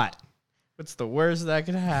not? What's the worst that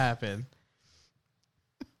could happen?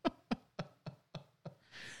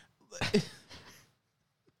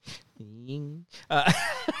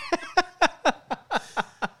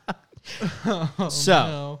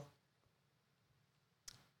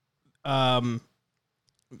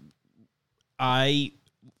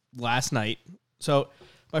 Last night, so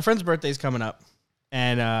my friend's birthday's coming up,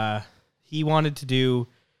 and he wanted to do,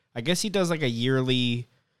 I guess he does like a yearly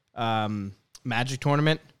magic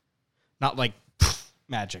tournament. Not like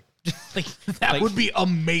magic. Like that would be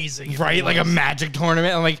amazing. Right? Like a magic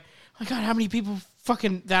tournament. I'm like, oh my God, how many people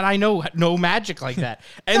fucking that I know magic like that?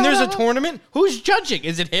 And there's a tournament? Who's judging?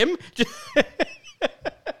 Is it him?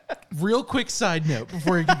 Real quick side note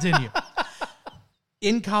before you continue.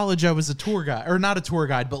 In college, I was a tour guide, or not a tour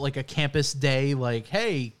guide, but like a campus day, like,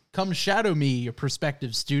 hey, come shadow me, a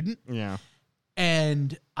prospective student. Yeah.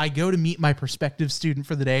 And I go to meet my prospective student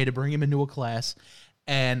for the day to bring him into a class.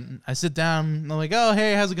 And I sit down, and I'm like, oh,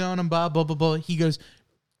 hey, how's it going? I'm Bob, blah, blah, blah. He goes,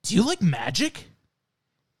 do you like magic?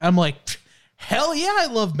 I'm like, hell yeah, I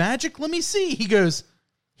love magic. Let me see. He goes,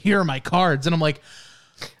 here are my cards. And I'm like,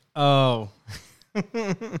 oh.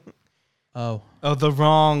 Oh, the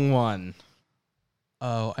wrong one.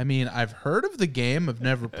 Oh, I mean, I've heard of the game. I've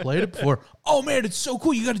never played it before. Oh, man, it's so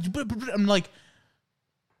cool. You got to do... I'm like,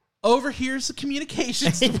 over here's the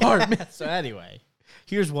communications department. So anyway...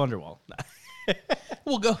 Here's Wonderwall.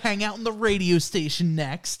 We'll go hang out in the radio station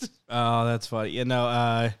next. Oh, that's funny.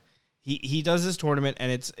 He does this tournament,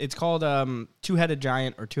 and it's called Two-Headed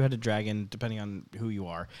Giant or Two-Headed Dragon, depending on who you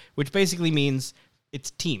are, which basically means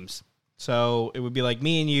it's teams. So it would be like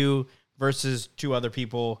me and you versus two other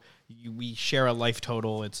people. We share a life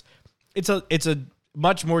total. It's a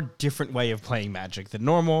much more different way of playing Magic than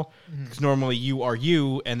normal, because normally you are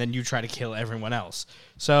you, and then you try to kill everyone else.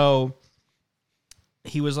 So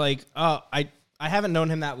he was like, oh, I haven't known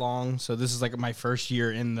him that long, so this is like my first year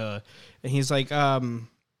in the... And he's like,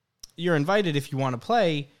 you're invited if you want to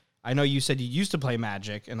play. I know you said you used to play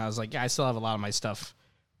Magic, and I was like, yeah, I still have a lot of my stuff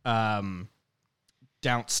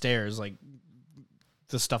downstairs, like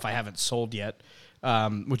the stuff I haven't sold yet,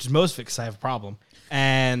 which is most of it because I have a problem.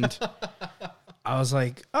 And I was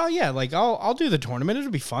like, oh yeah, like I'll do the tournament. It'll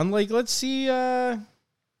be fun. Like, let's see,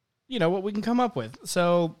 what we can come up with.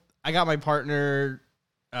 So I got my partner.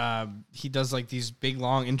 He does like these big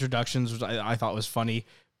long introductions, which I thought was funny,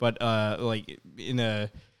 but like in a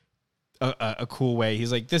cool way.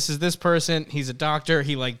 He's like, this is this person. He's a doctor.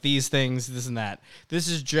 He likes these things, this and that. This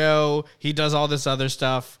is Joe. He does all this other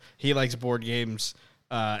stuff. He likes board games.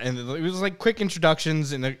 And it was like quick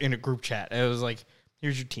introductions in a group chat. It was like,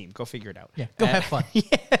 here's your team. Go figure it out. Yeah, go have fun. Yeah.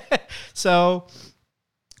 So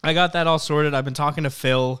I got that all sorted. I've been talking to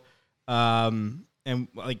Phil, and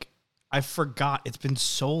like I forgot. It's been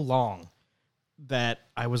so long that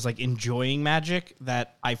I was like enjoying Magic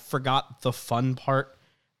that I forgot the fun part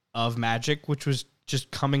of Magic, which was just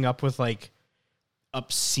coming up with like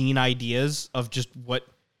obscene ideas of just what,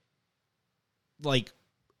 like,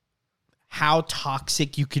 how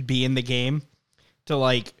toxic you could be in the game to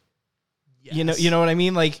like, Yes. you know what I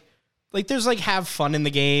mean? Like there's like have fun in the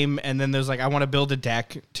game, and then there's like I want to build a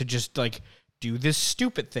deck to just like do this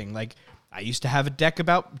stupid thing. Like I used to have a deck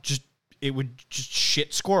about it would just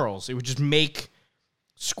shit squirrels. It would just make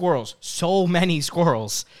squirrels, so many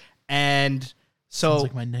squirrels, and so sounds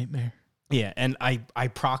like my nightmare. Yeah, and I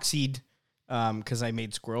proxied because I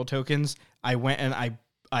made squirrel tokens. I went and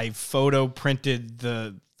I photo printed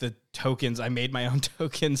the tokens. I made my own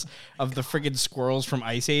tokens of the friggin' squirrels from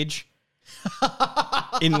Ice Age.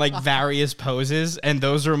 In like various poses, and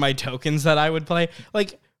those are my tokens that I would play.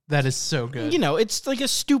 Like, that is so good. It's like a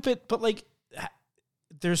stupid, but like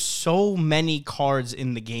there's so many cards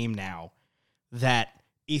in the game now that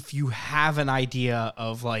if you have an idea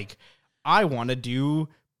of like, I want to do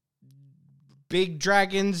big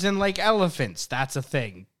dragons and like elephants, that's a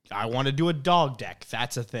thing. I want to do a dog deck,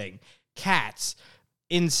 that's a thing. Cats,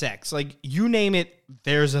 insects, like you name it,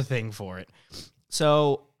 there's a thing for it.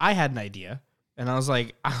 So I had an idea, and I was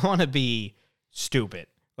like, I want to be stupid.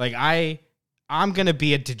 Like, I'm going to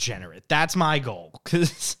be a degenerate. That's my goal,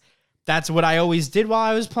 because that's what I always did while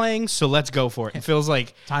I was playing, so let's go for it. It feels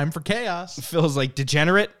like... Time for chaos. It feels like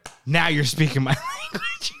degenerate. Now you're speaking my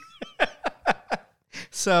language.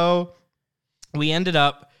 So we ended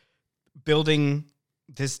up building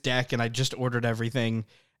this deck, and I just ordered everything,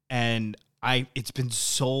 and it's been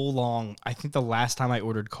so long. I think the last time I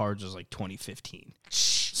ordered cards was like 2015.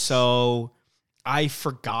 So I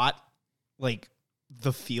forgot like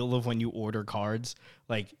the feel of when you order cards.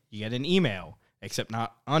 Like you get an email, except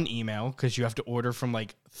not on email, because you have to order from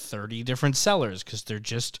like 30 different sellers, because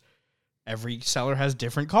every seller has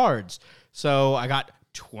different cards. So I got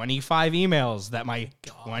 25 emails that my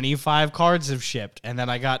 25 cards have shipped. And then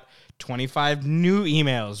I got 25 new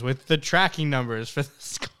emails with the tracking numbers for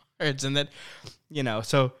this card. And then,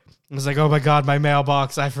 so I was like, oh my God, my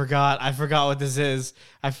mailbox. I forgot what this is.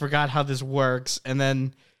 I forgot how this works. And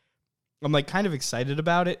then I'm like kind of excited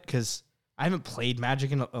about it because I haven't played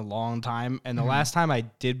Magic in a long time. And the last time I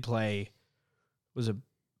did play was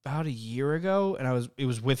about a year ago. And it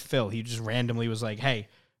was with Phil. He just randomly was like, hey,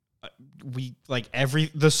 we like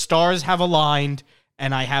the stars have aligned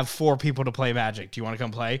and I have 4 people to play Magic. Do you want to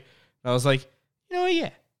come play? And I was like,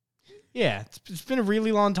 yeah. Yeah, it's been a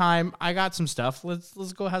really long time. I got some stuff.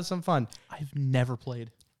 Let's go have some fun. I've never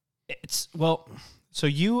played. So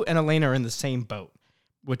you and Elena are in the same boat,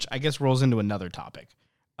 which I guess rolls into another topic.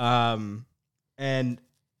 And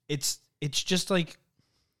it's just like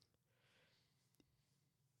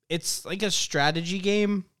it's like a strategy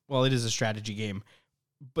game. Well, it is a strategy game,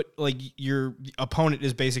 but like your opponent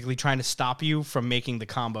is basically trying to stop you from making the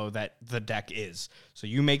combo that the deck is. So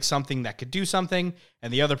you make something that could do something,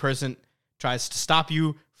 and the other person tries to stop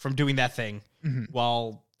you from doing that thing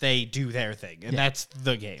while they do their thing. And that's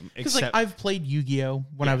the game. Because like I've played Yu-Gi-Oh!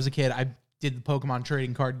 When I was a kid. I did the Pokemon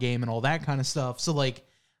trading card game and all that kind of stuff. So like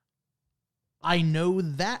I know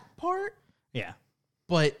that part. Yeah.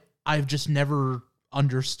 But I've just never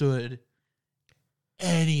understood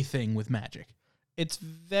anything with Magic. It's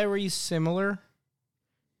very similar.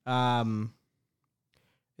 It's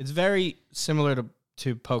very similar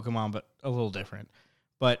to Pokemon, but a little different.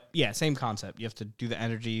 But yeah, same concept. You have to do the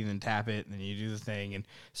energy, then tap it, and then you do the thing. And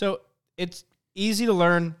so it's easy to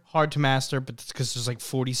learn, hard to master, but it's because there's like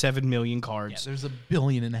 47 million cards. Yeah, there's 1.5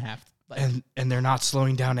 billion. And they're not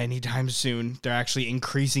slowing down anytime soon. They're actually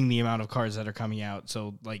increasing the amount of cards that are coming out.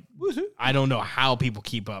 So, like, I don't know how people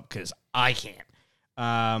keep up because I can't.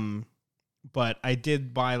 But I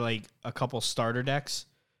did buy, like, a couple starter decks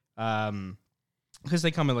because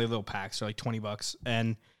they come in, like, little packs. They're, like, $20.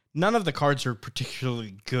 And none of the cards are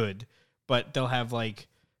particularly good, but they'll have, like,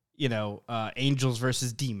 you know, angels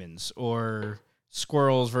versus demons or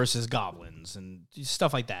squirrels versus goblins and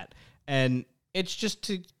stuff like that. And it's just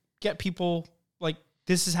to get people, like,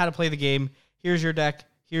 this is how to play the game. Here's your deck.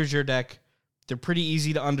 Here's your deck. They're pretty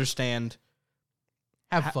easy to understand.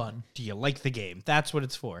 Have fun. Do you like the game? That's what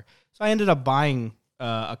it's for. So I ended up buying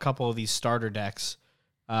a couple of these starter decks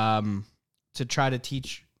to try to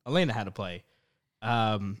teach Elena how to play.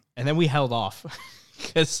 And then we held off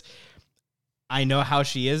because I know how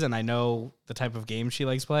she is and I know the type of game she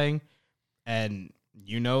likes playing. And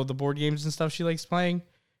you know the board games and stuff she likes playing.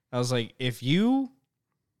 I was like, if you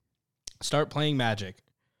start playing Magic,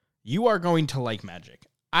 you are going to like Magic.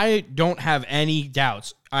 I don't have any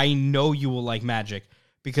doubts. I know you will like Magic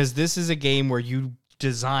because this is a game where you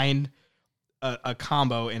design a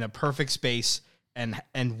combo in a perfect space and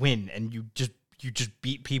win, and you just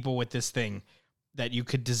beat people with this thing that you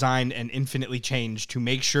could design and infinitely change to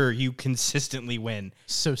make sure you consistently win.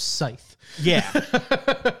 So Scythe. Yeah.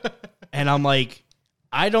 And I'm like,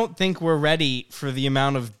 I don't think we're ready for the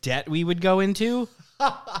amount of debt we would go into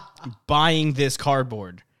buying this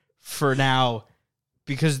cardboard for now,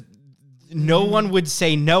 because no one would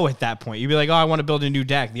say no at that point. You'd be like, oh, I want to build a new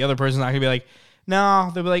deck. The other person's not going to be like, no.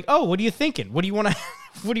 They'll be like, oh, what are you thinking? What do you want to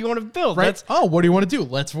what do you want to build? Right. What do you want to do?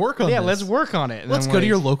 Let's work on this. Yeah, let's work on it. And let's go to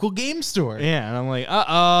your local game store. Yeah, and I'm like,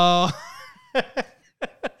 uh-oh.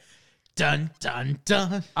 Dun, dun,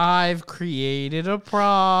 dun. I've created a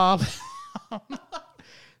problem.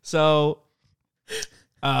 So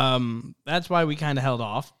that's why we kind of held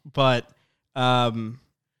off. But,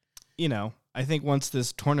 you know, I think once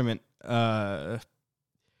this tournament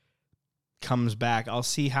comes back, I'll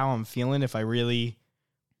see how I'm feeling, if I really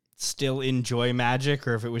still enjoy Magic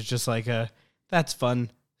or if it was just like that's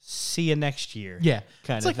fun, see you next year. Yeah.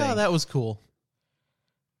 Kind it's of like, thing. Oh, that was cool.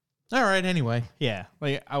 All right, anyway. Yeah.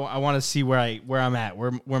 Like I want to see where I'm at,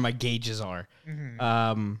 where my gauges are.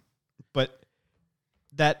 Mm-hmm. But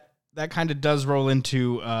that kind of does roll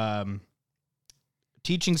into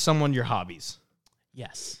teaching someone your hobbies.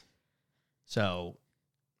 Yes. So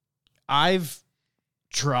I've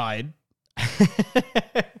tried,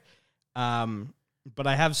 but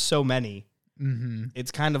I have so many. Mm-hmm.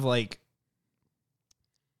 It's kind of like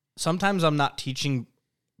sometimes I'm not teaching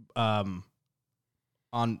on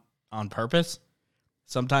purpose.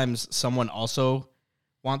 Sometimes someone also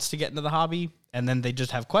wants to get into the hobby, and then they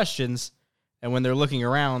just have questions. And when they're looking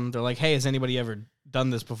around, they're like, hey, has anybody ever done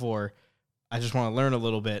this before? I just want to learn a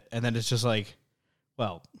little bit. And then it's just like,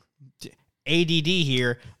 well, ADD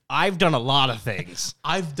here. I've done a lot of things.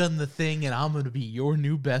 I've done the thing, and I'm going to be your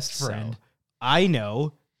new best friend. So, I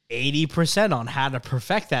know 80% on how to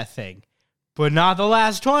perfect that thing, but not the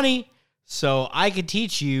last 20. So I could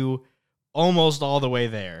teach you almost all the way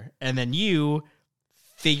there. And then you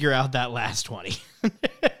figure out that last 20.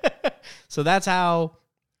 So that's how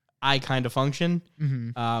I kind of function.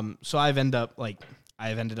 Mm-hmm. So I've ended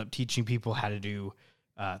up teaching people how to do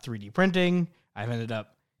 3D printing. I've ended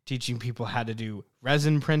up teaching people how to do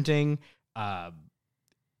resin printing,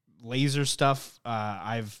 laser stuff.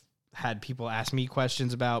 I've had people ask me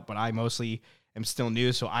questions about, but I mostly am still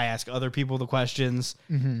new, so I ask other people the questions.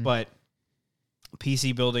 Mm-hmm. But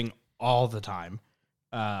PC building all the time.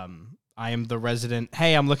 I am the resident,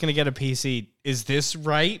 hey, I'm looking to get a PC. Is this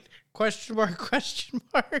right? Question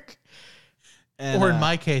mark. And, or in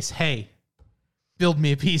my case, hey, build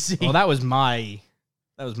me a PC. Well, that was my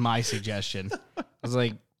suggestion. I was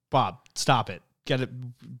like, Bob, stop it. Get a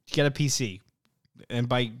PC. And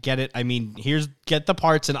by get it, I mean, get the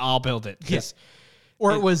parts and I'll build it. Yes.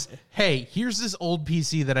 Or it was, hey, here's this old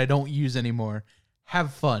PC that I don't use anymore.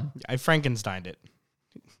 Have fun. I Frankensteined it.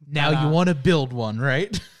 Now you want to build one,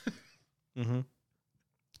 right? Mm-hmm.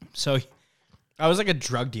 So I was like a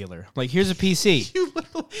drug dealer. Like, here's a PC.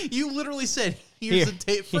 You literally said,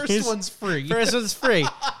 first one's free. First one's free.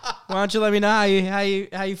 Why don't you let me know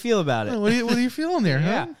how you feel about it? What are you feeling there?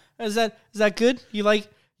 Yeah. Huh? Is that good? You like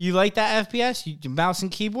that FPS? Your mouse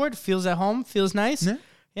and keyboard feels at home, feels nice. Yeah,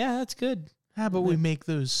 yeah, that's good. How about we make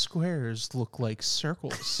those squares look like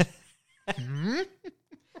circles?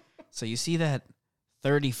 So you see that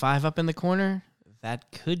 35 up in the corner?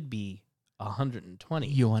 That could be 120.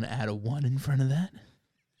 You want to add a 1 in front of that?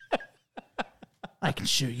 I can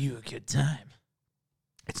show you a good time.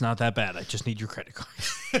 It's not that bad. I just need your credit card.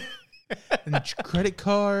 And your credit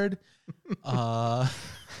card. A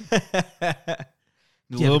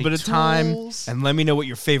little bit of time, and let me know what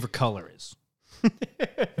your favorite color is.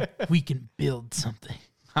 We can build something.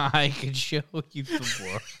 I can show you the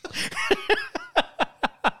world.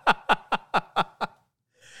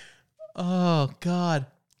 Oh, God.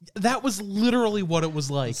 That was literally what it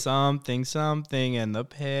was like. Something, and the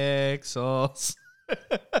pixels.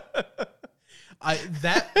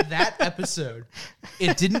 That episode,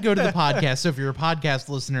 it didn't go to the podcast. So if you're a podcast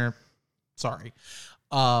listener, sorry.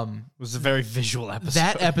 It was a very visual episode.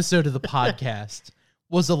 That episode of the podcast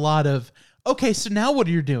was a lot of, okay, so now what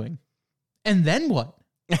are you doing? And then what?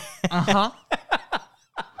 Uh-huh.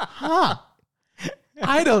 Huh.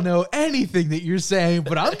 I don't know anything that you're saying,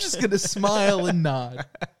 but I'm just going to smile and nod.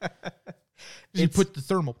 You put the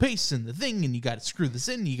thermal paste in the thing, and you got to screw this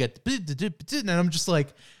in, and you got the... And I'm just like,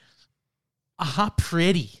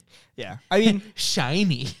 pretty. Yeah. I mean,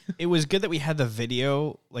 shiny. It was good that we had the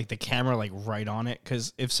video, like the camera, like right on it,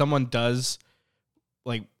 because if someone does,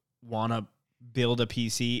 like, want to build a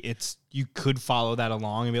PC, you could follow that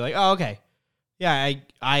along and be like, oh, okay. Yeah,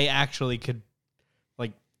 I actually could,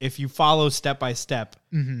 like, if you follow step by step,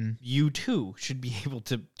 you too should be able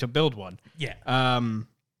to build one. Yeah.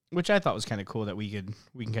 Which I thought was kind of cool that we can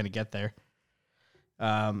kind of get there.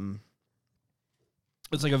 It's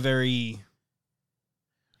like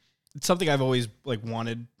it's something I've always like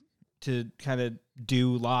wanted to kind of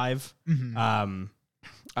do live.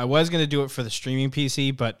 I was going to do it for the streaming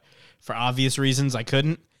PC, but for obvious reasons I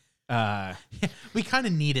couldn't. We kind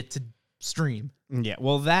of need it to stream. Yeah,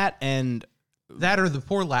 well, that or the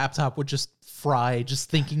poor laptop would just fry just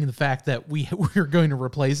thinking of the fact that we're going to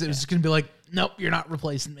replace it. It's just going to be like, nope, you're not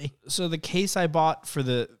replacing me. So the case I bought for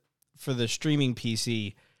the streaming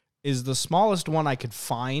PC is the smallest one I could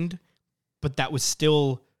find, but that was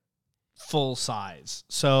still full size.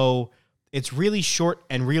 So it's really short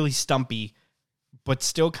and really stumpy, but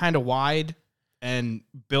still kind of wide and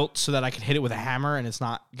built so that I could hit it with a hammer and it's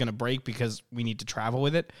not going to break because we need to travel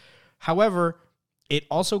with it. However, it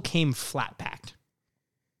also came flat packed.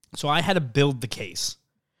 So I had to build the case,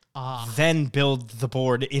 then build the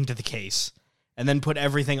board into the case, and then put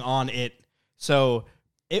everything on it. So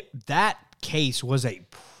that case was a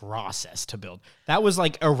process to build. That was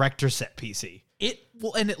like a Erector set PC.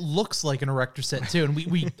 And it looks like an Erector set too. And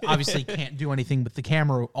we obviously can't do anything with the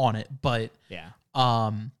camera on it, but yeah,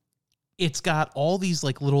 it's got all these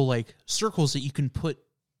like little like circles that you can put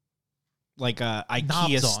like a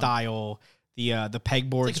IKEA style. The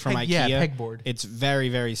pegboards from IKEA. Yeah, pegboard. It's very,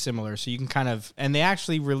 very similar. So you can kind of, and they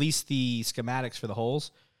actually released the schematics for the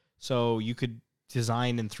holes, so you could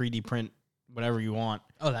design and 3D print whatever you want.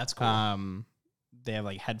 Oh, that's cool. They have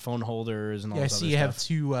like headphone holders and all. Yeah, I see you have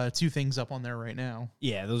two things up on there right now.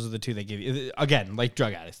 Yeah, those are the two they give you. Again, like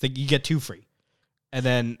drug addicts, you get 2 free, and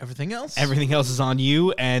then everything else is on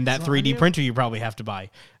you. And that 3D printer you probably have to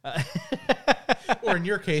buy. Or in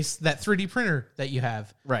your case, that 3D printer that you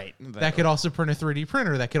have. Right. That could also print a 3D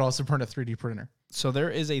printer. That could also print a 3D printer. So there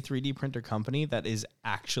is a 3D printer company that is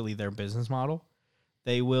actually their business model.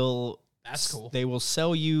 They will... That's cool. They will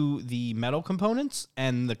sell you the metal components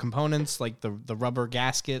and the components like the rubber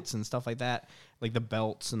gaskets and stuff like that, like the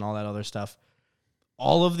belts and all that other stuff.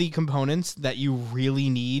 All of the components that you really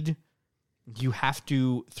need, you have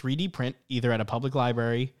to 3D print either at a public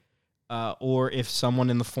library or if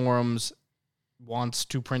someone in the forums wants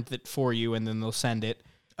to print it for you, and then they'll send it.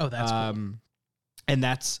 Oh, that's cool. And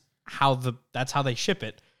that's how they ship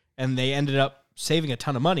it. And they ended up saving a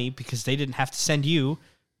ton of money because they didn't have to send you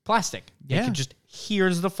plastic. They could just,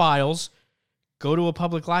 here's the files, go to a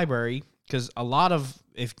public library, because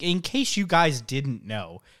in case you guys didn't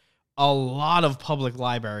know, a lot of public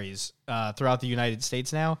libraries throughout the United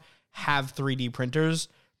States now have 3D printers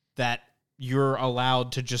that you're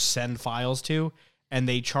allowed to just send files to, and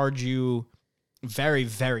they charge you very,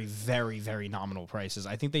 very, very, very nominal prices.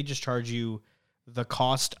 I think they just charge you the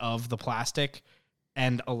cost of the plastic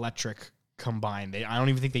and electric combined. I don't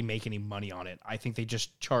even think they make any money on it. I think they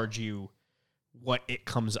just charge you what it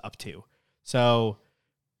comes up to. So,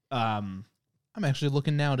 I'm actually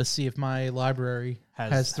looking now to see if my library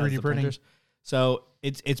has 3D printing. Printers. So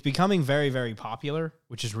it's becoming very, very popular,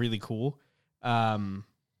 which is really cool.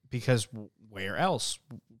 Because where else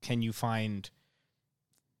can you find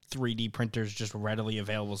 3D printers just readily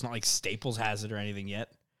available? It's not like Staples has it or anything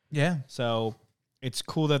yet. Yeah. So it's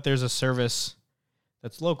cool that there's a service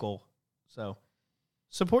that's local. So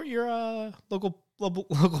support your local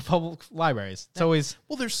public libraries. It's always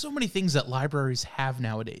Well, there's so many things that libraries have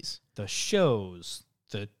nowadays. the shows,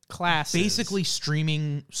 the classes. Basically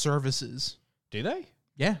streaming services. Do they?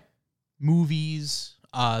 Yeah. Movies,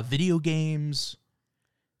 video games,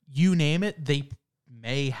 you name it, they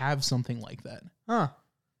may have something like that. Huh.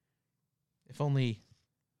 If only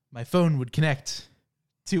my phone would connect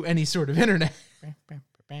to any sort of internet.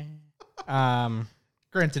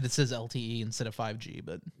 Granted, it says LTE instead of 5G,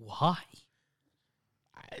 but Why?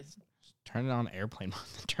 Turn it on airplane mode,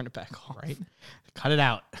 then turn it back off. right? Cut it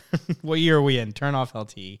out. What year are we in? Turn off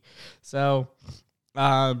LTE. So,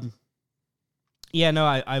 yeah, no,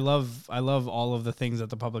 I love all of the things that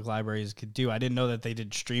the public libraries could do. I didn't know that they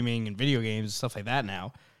did streaming and video games and stuff like that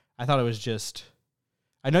now. I thought it was just,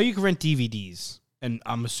 I know you can rent DVDs, and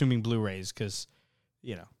I'm assuming Blu-rays because,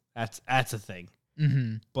 that's a thing.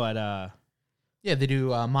 Mm-hmm. But, Yeah, they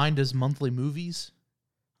do. Mine does monthly movies.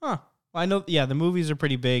 Huh. Well, I know, yeah, the movies are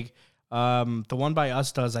pretty big. The one by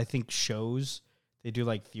us does, I think, shows. They do,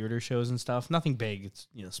 like, theater shows and stuff. Nothing big. It's,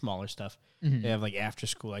 smaller stuff. Mm-hmm. They have, like,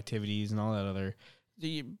 after-school activities and all that other...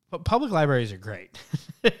 But public libraries are great.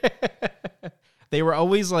 They were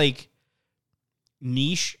always, like,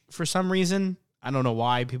 niche for some reason. I don't know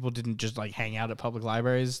why people didn't just, like, hang out at public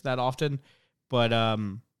libraries that often. But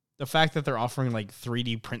the fact that they're offering, like,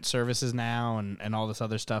 3D print services now and all this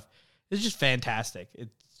other stuff is just fantastic.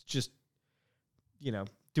 It's just,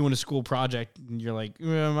 doing a school project, and you're like,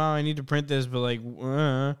 Mom, I need to print this, but like,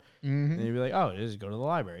 and you'd be like, oh, just go to the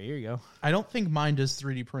library. Here you go. I don't think mine does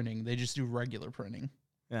 3D printing. They just do regular printing.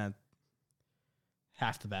 Yeah,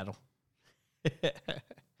 half the battle.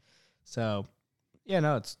 So, yeah,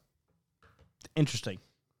 no, it's interesting.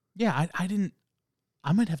 Yeah, I didn't.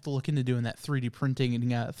 I might have to look into doing that 3D printing and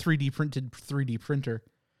 3D printed 3D printer.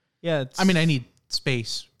 Yeah, I mean, I need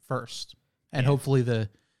space first, and hopefully the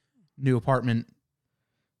new apartment.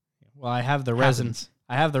 Well, I have the resin.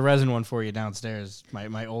 I have the resin one for you downstairs.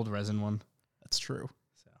 My old resin one. That's true.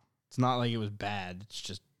 So it's not like it was bad. It's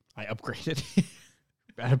just I upgraded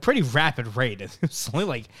at a pretty rapid rate. It was only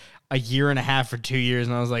like a year and a half or 2 years,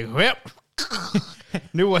 and I was like, "Whip,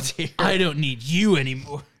 new one's here." I don't need you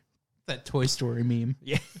anymore. That Toy Story meme.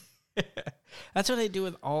 Yeah, that's what I do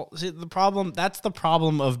with all. See, the problem. That's the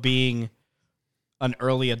problem of being an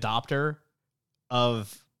early adopter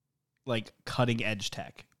of like cutting edge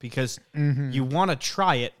tech, because you want to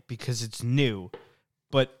try it because it's new,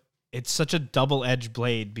 but it's such a double-edged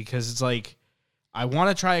blade, because it's like, I want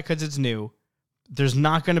to try it because it's new. There's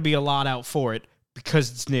not going to be a lot out for it because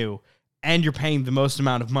it's new, and you're paying the most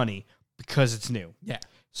amount of money because it's new. Yeah.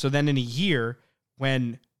 So then in a year,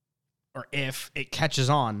 when or if it catches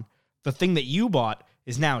on, the thing that you bought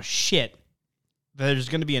is now shit. There's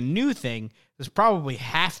going to be a new thing that's probably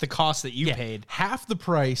half the cost that you paid. Half the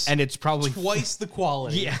price. And it's probably twice the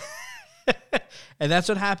quality. Yeah. And that's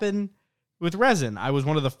what happened with resin. I was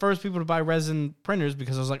one of the first people to buy resin printers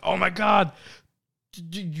because I was like, oh my God,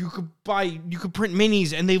 you could print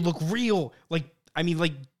minis and they look real. Like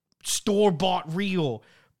store-bought real.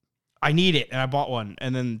 I need it. And I bought one.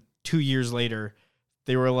 And then 2 years later,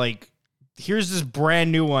 they were like, here's this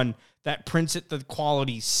brand new one that prints at the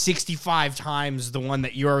quality 65 times the one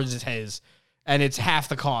that yours has, and it's half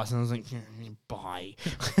the cost. And I was like, buy.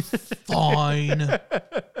 Fine. And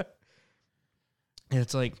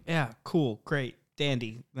it's like, yeah, cool, great,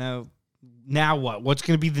 dandy. Now what? What's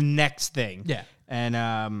going to be the next thing? Yeah.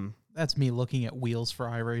 And that's me looking at wheels for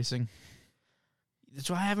iRacing. That's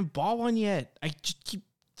why I haven't bought one yet. I just keep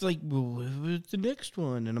like, well, what's the next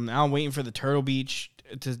one? And I'm now waiting for the Turtle Beach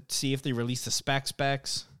to see if they release the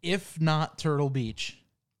specs. If not Turtle Beach,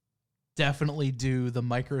 definitely do the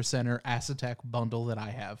Micro Center Acetec bundle that I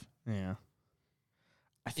have. Yeah.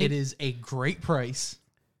 It is a great price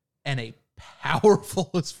and a powerful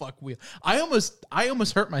as fuck wheel. I almost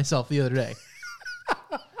hurt myself the other day.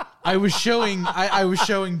 I was showing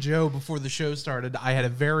Joe before the show started. I had a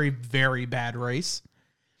very, very bad race.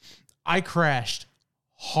 I crashed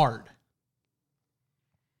hard.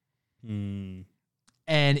 And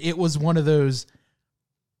it was one of those,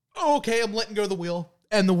 oh, okay, I'm letting go of the wheel.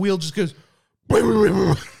 And the wheel just goes,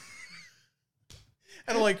 and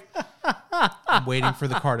I'm like, I'm waiting for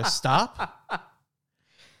the car to stop.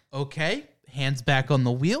 Okay, hands back on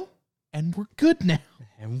the wheel, and we're good now.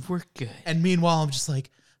 And we're good. And meanwhile, I'm just like,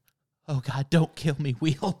 oh God, don't kill me,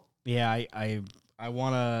 wheel. Yeah, I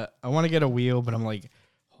wanna get a wheel, but I'm like,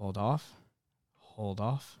 hold off.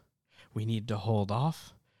 We need to hold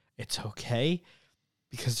off. It's okay,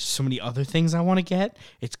 because there's so many other things I want to get.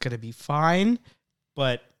 It's gonna be fine.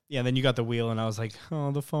 But Yeah, then you got the wheel, and I was like,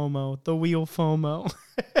 oh, the FOMO, the wheel FOMO.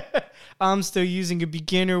 I'm still using a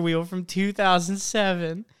beginner wheel from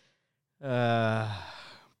 2007. But,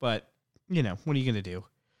 you know, what are you going to do?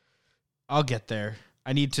 I'll get there.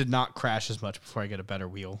 I need to not crash as much before I get a better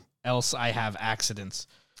wheel. Else I have accidents.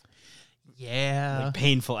 Yeah. Like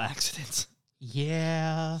painful accidents.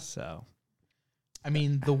 Yeah. So. I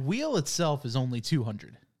mean, the wheel itself is only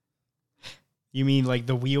 200. You mean like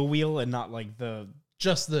the wheel and not like the...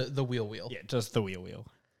 Just the wheel. Yeah, just the wheel.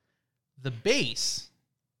 The base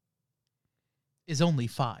is only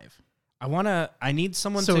 5. I need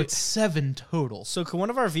someone so to... So it's 7 total. So can one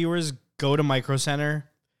of our viewers go to Micro Center,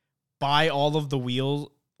 buy all of the wheels,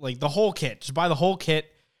 like the whole kit, just buy the whole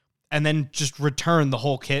kit, and then just return the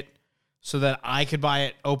whole kit so that I could buy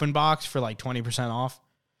it open box for like 20% off?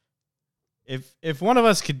 If one of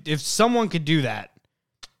us could, if someone could do that,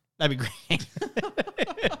 that'd be great.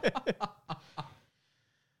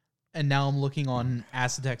 And now I'm looking on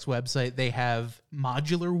Acetec's website. They have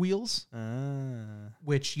modular wheels,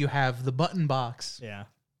 which you have the button box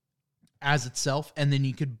as itself, and then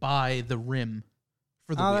you could buy the rim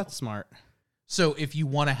for the wheel. That's smart. So if you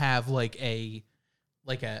want to have like a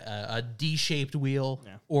D-shaped wheel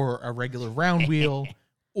or a regular round wheel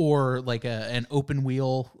or like an open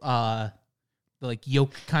wheel, like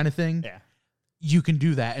yoke kind of thing, you can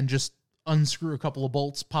do that and just unscrew a couple of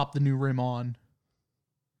bolts, pop the new rim on.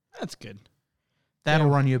 That's good. That'll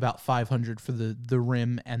run you about $500 for the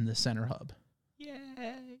rim and the center hub.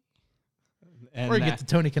 Yay! Or you get the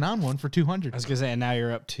Tony Kanon one for $200. I was gonna say, and now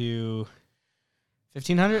you're up to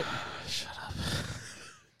 $1,500. Shut up!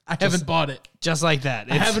 I haven't bought it. Just like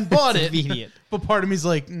that. I haven't bought it. Immediate. But part of me's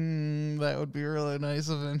like, that would be really nice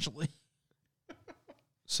eventually.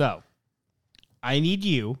 So, I need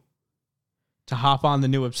you to hop on the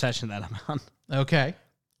new obsession that I'm on. Okay.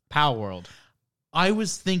 Palworld. I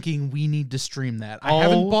was thinking we need to stream that. I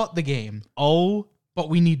haven't bought the game. But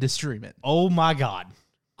we need to stream it. Oh my God.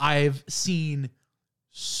 I've seen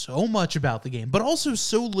so much about the game, but also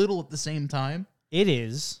so little at the same time. It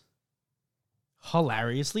is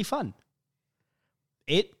hilariously fun.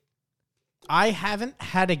 I haven't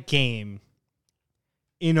had a game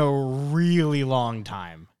in a really long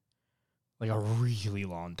time. Like a really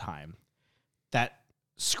long time. That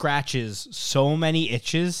scratches so many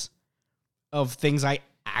itches of things I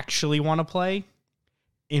actually want to play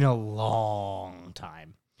in a long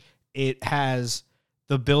time. It has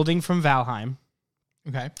the building from Valheim.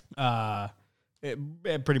 Okay.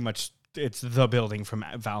 It pretty much, it's the building from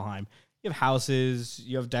Valheim. You have houses,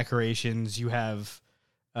 you have decorations, you have,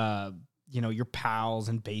 your pals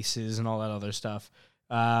and bases and all that other stuff.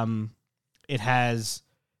 It has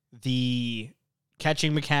the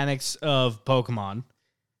catching mechanics of Pokemon.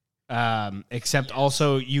 Except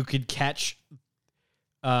also you could catch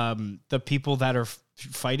the people that are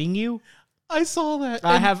fighting you. I saw that.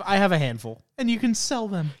 I have a handful. And you can sell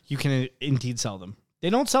them. You can indeed sell them.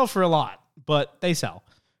 They don't sell for a lot, but they sell.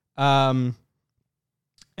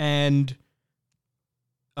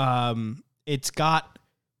 It's got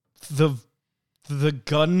the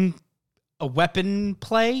gun, a weapon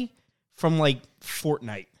play from like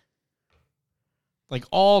Fortnite. Like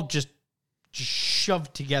all just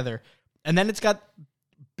shoved together. And then it's got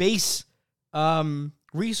base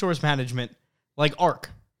resource management like Ark.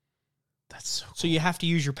 That's so cool. So you have to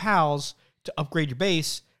use your pals to upgrade your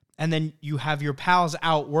base, and then you have your pals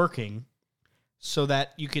out working so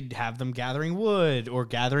that you could have them gathering wood or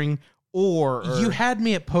gathering ore. You had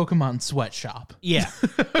me at Pokemon Sweatshop. Yeah.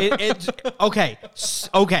 Okay.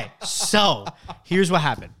 So here's what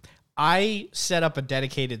happened. I set up a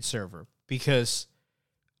dedicated server because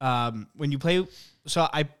when you play, so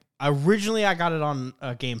I got it on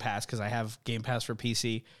Game Pass because I have Game Pass for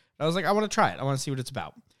PC. I was like, I want to try it. I want to see what it's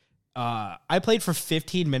about. I played for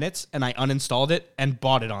 15 minutes and I uninstalled it and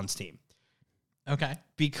bought it on Steam. Okay.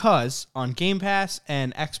 Because on Game Pass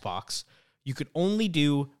and Xbox, you could only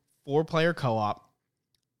do 4-player co-op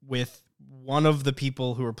with one of the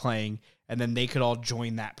people who are playing, and then they could all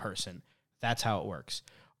join that person. That's how it works.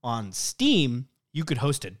 On Steam, you could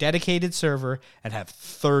host a dedicated server and have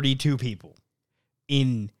 32 people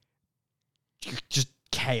in just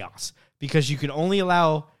chaos because you could only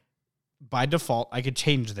allow, by default, I could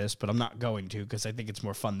change this, but I'm not going to because I think it's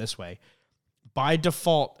more fun this way. By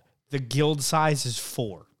default, the guild size is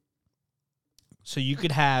 4. So you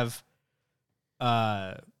could have,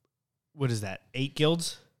 what is that, 8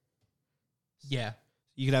 guilds? Yeah.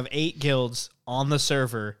 You could have 8 guilds on the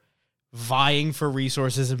server vying for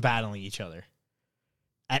resources and battling each other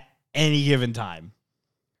at any given time.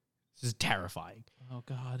 This is terrifying. Oh,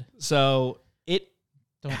 God. So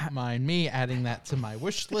Don't mind me adding that to my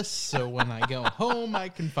wish list, so when I go home, I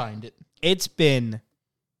can find it. It's been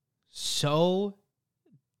so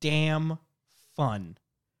damn fun.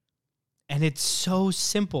 And it's so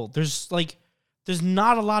simple. There's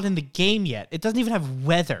not a lot in the game yet. It doesn't even have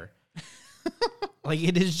weather. Like,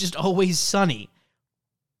 it is just always sunny.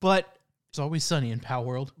 But it's always sunny in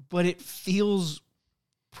Palworld. But it feels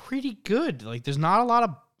pretty good. Like, there's not a lot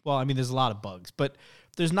of, well, I mean, there's a lot of bugs, but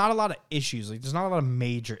there's not a lot of issues. Like, there's not a lot of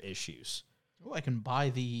major issues. Oh, I can buy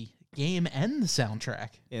the game and the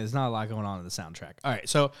soundtrack. Yeah, there's not a lot going on in the soundtrack. All right,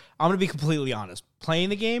 so I'm going to be completely honest. Playing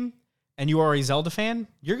the game, and you are a Zelda fan,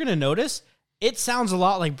 you're going to notice it sounds a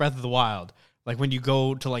lot like Breath of the Wild. Like, when you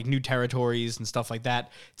go to, like, new territories and stuff like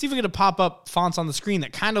that, it's even going to pop up fonts on the screen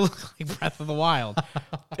that kind of look like Breath of the Wild.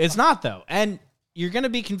 It's not, though. And you're going to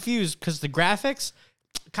be confused because the graphics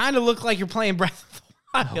kind of look like you're playing Breath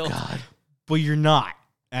of the Wild. Oh, God. But you're not.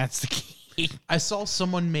 That's the key. I saw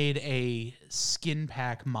someone made a skin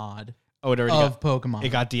pack mod of Pokemon. It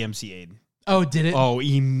got DMCA'd. Oh, did it? Oh,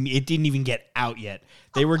 it didn't even get out yet.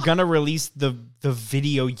 They were going to release the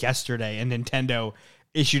video yesterday, and Nintendo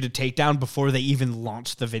issued a takedown before they even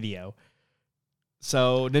launched the video.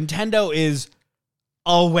 So Nintendo is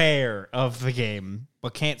aware of the game,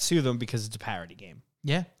 but can't sue them because it's a parody game.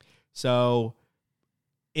 Yeah. So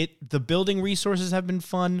the building resources have been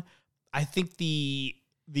fun. I think the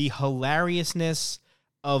hilariousness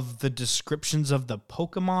of the descriptions of the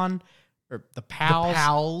Pokemon or the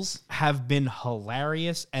pals have been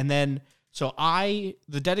hilarious. And then, so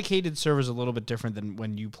the dedicated server is a little bit different than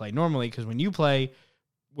when you play normally, because when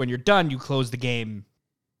you're done, you close the game.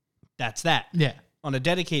 That's that. Yeah. On a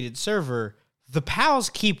dedicated server, the pals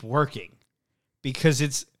keep working because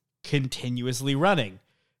it's continuously running.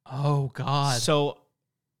 Oh, God. So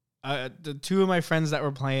the two of my friends that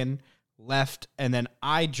were playing left, and then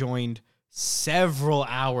I joined several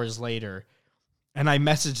hours later, and I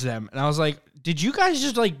messaged them, and I was like, did you guys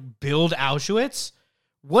just, like, build Auschwitz?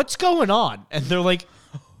 What's going on? And they're like,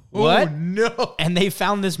 what? Oh, no. And they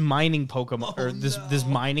found this mining Pokemon, this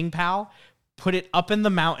mining pal, put it up in the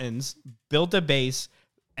mountains, built a base,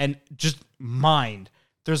 and just mined.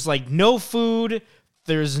 There's, like, no food.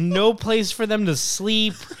 There's no place for them to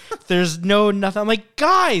sleep. There's nothing. I'm like,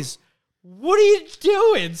 guys, what are you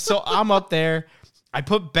doing? So I'm up there. I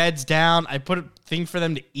put beds down. I put a thing for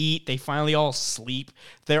them to eat. They finally all sleep.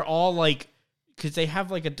 They're all like, because they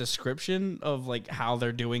have like a description of like how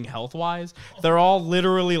they're doing health-wise. They're all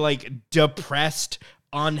literally like depressed,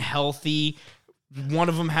 unhealthy. One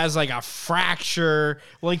of them has like a fracture.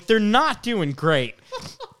 Like, they're not doing great.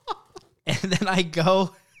 And then I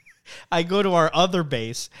go to our other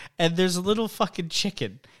base, and there's a little fucking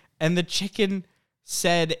chicken. And the chicken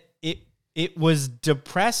said it was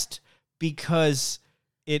depressed because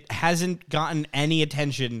it hasn't gotten any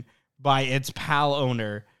attention by its pal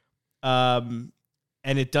owner. And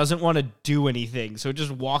it doesn't want to do anything. So it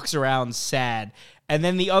just walks around sad. And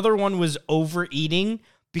then the other one was overeating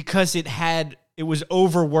because it was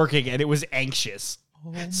overworking and it was anxious.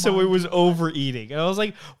 So it was overeating. And I was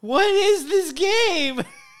like, what is this game?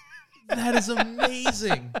 That is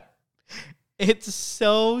amazing. It's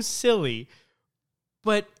so silly.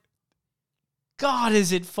 But God,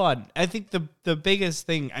 is it fun. I think the biggest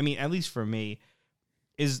thing, I mean, at least for me,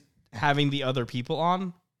 is having the other people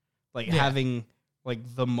on. Like, having, like,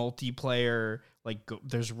 the multiplayer, like,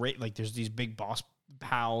 there's these big boss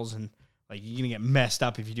pals, and, like, you're going to get messed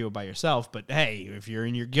up if you do it by yourself. But, hey, if you're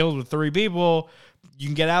in your guild with 3 people, you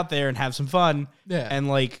can get out there and have some fun. Yeah. And,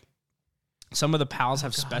 like, some of the pals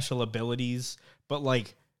have special abilities, but,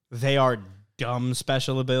 like, they are dumb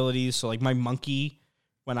special abilities. So, like, my monkey,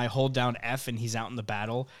 when I hold down F and he's out in the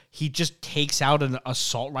battle, he just takes out an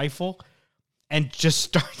assault rifle and just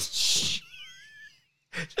starts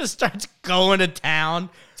going to town.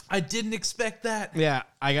 I didn't expect that. Yeah,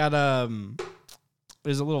 I got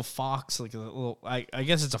there's a little fox, like a little, I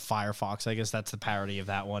guess it's a firefox. I guess that's the parody of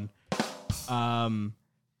that one.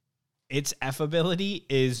 Its F ability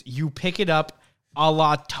is you pick it up a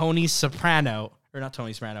la Tony Soprano, or not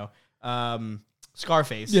Tony Soprano,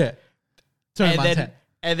 Scarface. Yeah.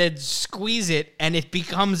 And then squeeze it, and it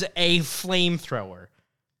becomes a flamethrower.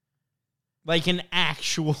 Like an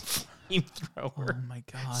actual flamethrower. Oh, my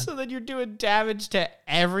God. So then you're doing damage to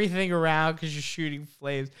everything around because you're shooting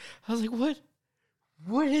flames. I was like, what?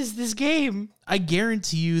 What is this game? I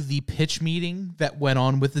guarantee you the pitch meeting that went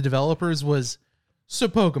on with the developers was, so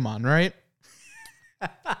Pokemon, right?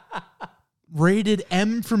 Rated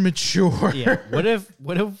M for mature. Yeah. What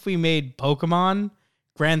if we made Pokemon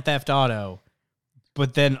Grand Theft Auto,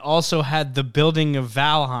 but then also had the building of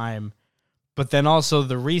Valheim, but then also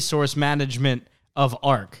the resource management of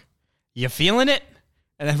Arc. You feeling it?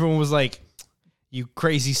 And everyone was like, you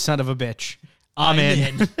crazy son of a bitch. I'm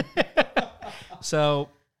in. So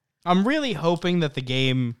I'm really hoping that the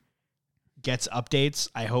game gets updates.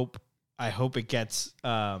 I hope it gets...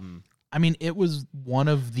 I mean, it was one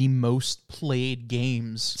of the most played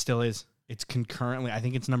games. Still is. It's concurrently... I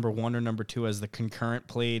think it's number 1 or number 2 as the concurrent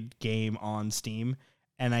played game on Steam.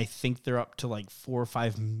 And I think they're up to like 4 or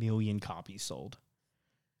 5 million copies sold.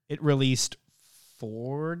 It released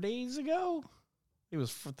 4 days ago? It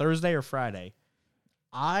was Thursday or Friday.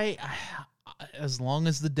 As long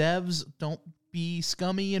as the devs don't be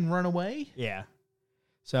scummy and run away, yeah.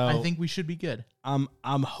 So I think we should be good. I'm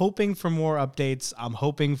hoping for more updates. I'm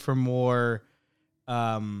hoping for more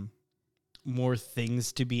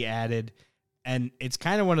things to be added. And it's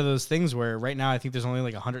kind of one of those things where right now I think there's only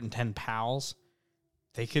like 110 pals.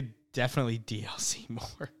 They could definitely DLC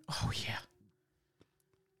more. Oh yeah.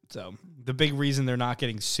 So the big reason they're not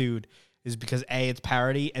getting sued is because A, it's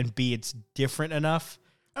parody, and B, it's different enough.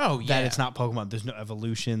 Oh, yeah. That it's not Pokemon. There's no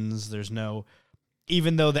evolutions. There's no...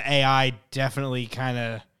 Even though the AI definitely kind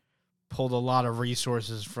of pulled a lot of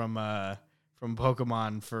resources from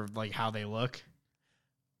Pokemon for like how they look.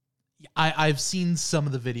 I've seen some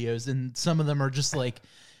of the videos, and some of them are just like,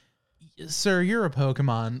 sir, you're a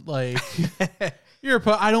Pokemon. Like,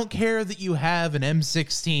 I don't care that you have an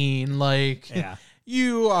M16. Like, yeah.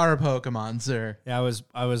 You are a Pokemon, sir. Yeah,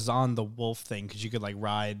 I was on the wolf thing because you could like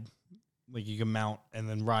ride... Like you can mount and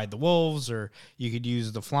then ride the wolves, or you could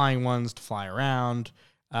use the flying ones to fly around.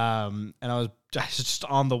 And I was just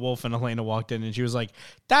on the wolf, and Elena walked in and she was like,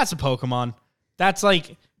 "That's a Pokemon. That's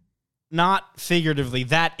like not figuratively.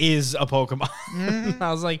 That is a Pokemon." Mm-hmm.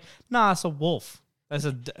 I was like, "Nah, it's a wolf.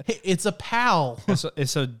 It's a pal.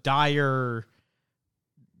 It's a dire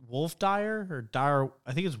wolf dire or dire.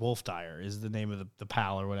 I think it's wolf dire is the name of the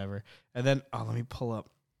pal or whatever." And then let me pull up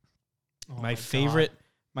my favorite. God.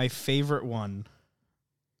 My favorite one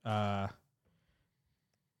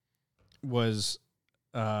was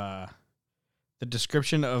the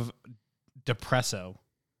description of Depresso.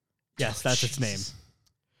 Yes, that's its name.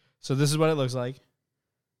 So this is what it looks like.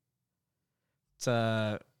 It's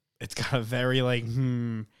got a very like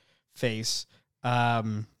face.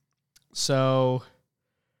 So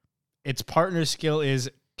its partner skill is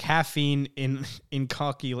caffeine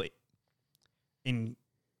inoculation.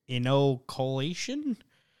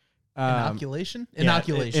 Inoculation?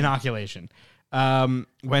 Inoculation.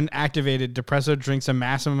 When activated, Depresso drinks a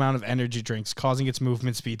massive amount of energy drinks, causing its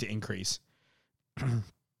movement speed to increase.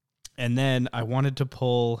 And then I wanted to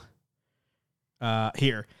pull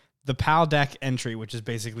here. The PAL deck entry, which is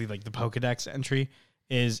basically like the Pokedex entry,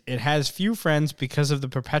 is it has few friends because of the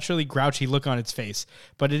perpetually grouchy look on its face,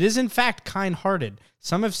 but it is in fact kind-hearted.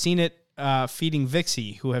 Some have seen it feeding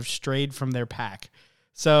Vixie, who have strayed from their pack.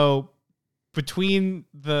 So between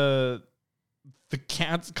the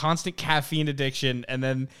constant caffeine addiction and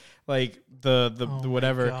then like the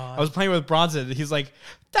whatever, I was playing with Bronson and he's like,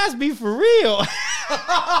 "That's me for real."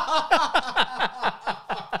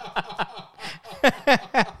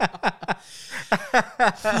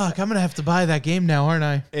 Fuck, I'm gonna have to buy that game now, aren't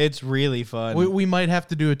I? It's really fun. We might have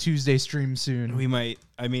to do a Tuesday stream soon. We might.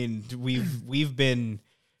 I mean, we've been.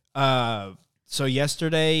 So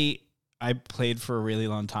yesterday I played for a really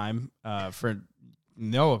long time. For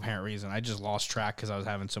no apparent reason, I just lost track because I was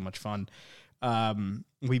having so much fun.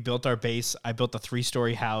 We built our base. I built a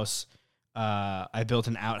 3-story house. I built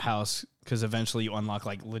an outhouse because eventually you unlock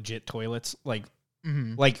like legit toilets, like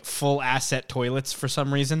full asset toilets for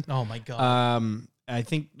some reason. Oh my god. I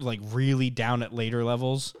think like really down at later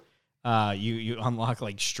levels, you unlock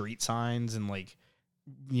like street signs and like,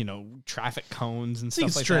 you know, traffic cones and so stuff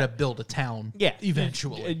like that. You can straight up build a town. Yeah.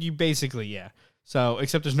 Eventually. You basically, yeah. So,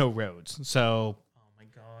 except there's no roads. So, oh my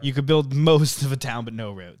god. You could build most of a town, but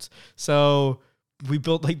no roads. So, we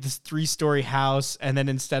built like this 3-story house, and then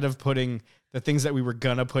instead of putting the things that we were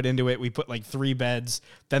gonna put into it, we put like 3 beds.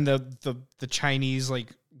 Then the Chinese like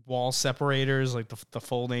wall separators, like the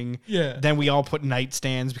folding. Yeah. Then we all put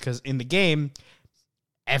nightstands because in the game,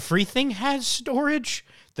 everything has storage.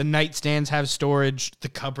 The nightstands have storage. The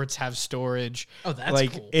cupboards have storage. Oh, that's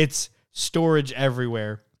like cool. It's storage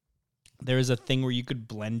everywhere. There is a thing where you could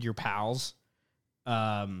blend your pals.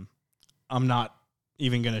 I'm not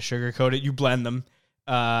even gonna sugarcoat it. You blend them,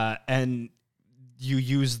 and you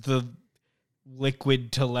use the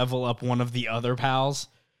liquid to level up one of the other pals.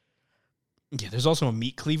 Yeah, there's also a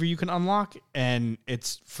meat cleaver you can unlock, and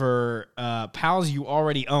it's for pals you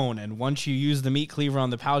already own. And once you use the meat cleaver on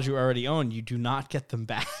the pals you already own, you do not get them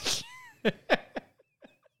back.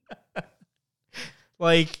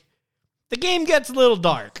 Like, The game gets a little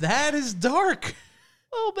dark. That is dark.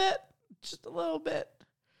 A little bit. Just a little bit.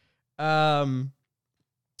 But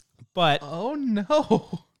oh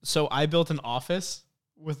no. So I built an office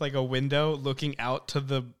with like a window looking out to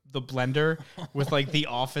the blender with like the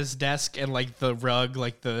office desk and like the rug,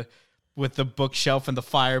 like with the bookshelf and the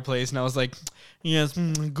fireplace. And I was like, yes,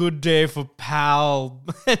 good day for pal.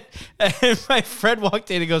 And my friend walked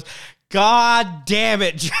in and goes, God damn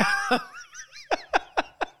it, Joe.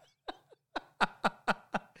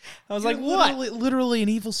 I was like, what? Literally an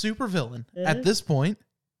evil supervillain at this point.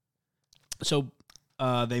 So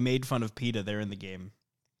they made fun of PETA. They're in the game.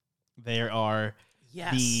 They are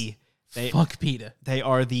fuck PETA. They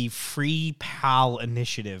are the Free Pal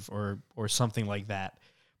Initiative or something like that.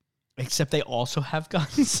 Except they also have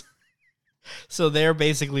guns. So they're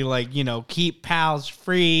basically like, keep pals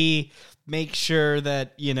free, make sure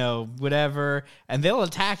that, whatever, and they'll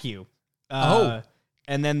attack you.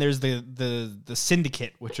 And then there's the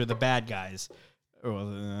syndicate, which are the bad guys, or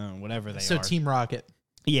whatever they are. So Team Rocket.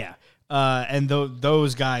 Yeah. And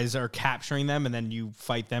those guys are capturing them, and then you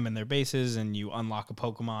fight them in their bases, and you unlock a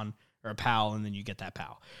Pokemon or a pal, and then you get that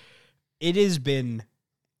pal. It has been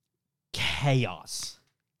chaos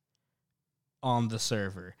on the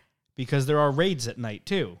server because there are raids at night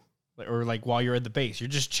too, or like while you're at the base, you're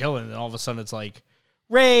just chilling, and all of a sudden it's like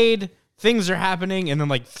raid. Things are happening, and then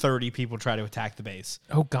like 30 people try to attack the base.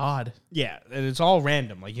 Oh, God. Yeah, and it's all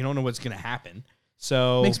random. Like, you don't know what's going to happen.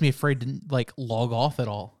 So makes me afraid to, like, log off at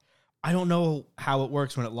all. I don't know how it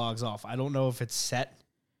works when it logs off. I don't know if it's set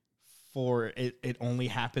for it only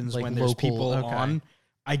happens like when there's people on.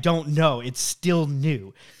 I don't know. It's still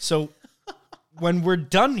new. So when we're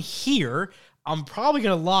done here, I'm probably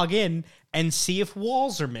going to log in and see if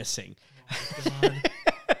walls are missing. Oh, God.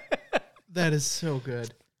 That is so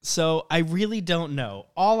good. So I really don't know.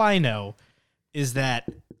 All I know is that,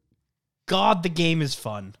 God, the game is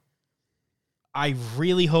fun. I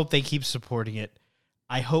really hope they keep supporting it.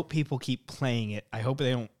 I hope people keep playing it. I hope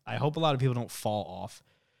a lot of people don't fall off.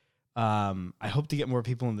 I hope to get more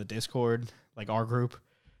people in the Discord, like our group,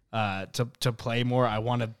 to play more. I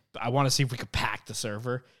want to see if we could pack the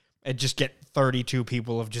server and just get 32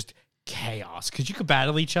 people of just chaos, because you could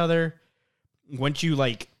battle each other. Once you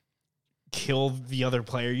like kill the other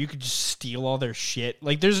player, you could just steal all their shit.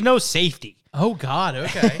 Like, there's no safety. Oh, God.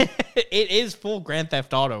 Okay. It is full Grand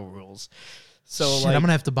Theft Auto rules. So shit, like, I'm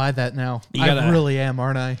gonna have to buy that now. I really am,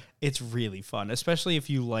 aren't I? It's really fun, especially if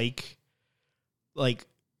you like the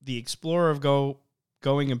Explorer of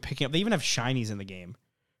going and picking up. They even have shinies in the game,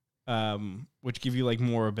 which give you like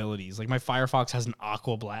more abilities. Like my Firefox has an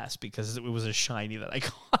Aqua Blast because it was a shiny that I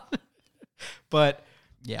got. But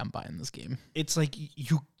yeah, I'm buying this game. It's like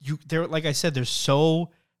you there, like I said, there's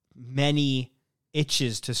so many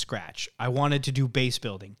itches to scratch. I wanted to do base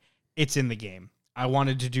building. It's in the game. I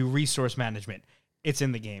wanted to do resource management. It's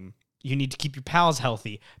in the game. You need to keep your pals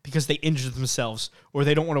healthy because they injured themselves or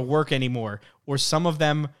they don't want to work anymore. Or some of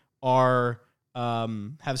them are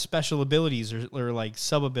have special abilities or like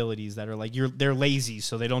sub abilities that are like they're lazy,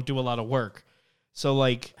 so they don't do a lot of work. So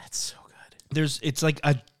like that's so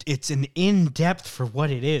good. It's an in-depth for what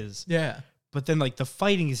it is. Yeah. But then like the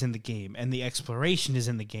fighting is in the game and the exploration is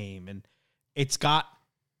in the game, and it's got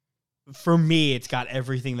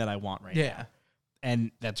everything that I want right now.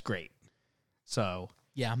 And that's great. So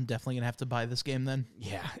yeah, I'm definitely gonna have to buy this game then.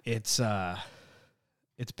 Yeah, it's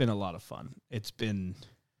been a lot of fun. It's been,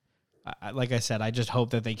 like I said, I just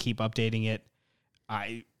hope that they keep updating it.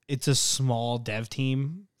 It's a small dev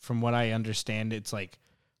team, from what I understand. It's like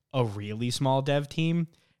a really small dev team,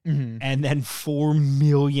 and then 4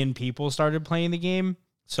 million people started playing the game.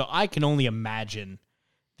 So I can only imagine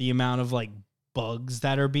the amount of like bugs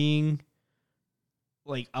that are being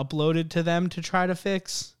like uploaded to them to try to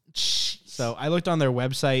fix. Jeez. So I looked on their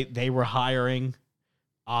website. They were hiring,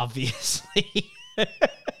 obviously.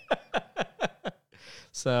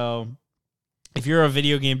 So if you're a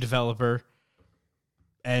video game developer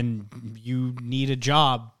and you need a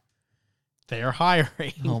job, they are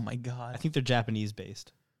hiring. Oh my God. I think they're Japanese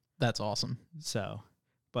based. That's awesome. So,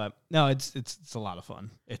 but no, it's a lot of fun.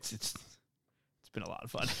 It's been a lot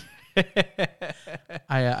of fun.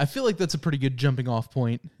 I feel like that's a pretty good jumping off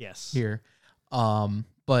point. Yes. Here.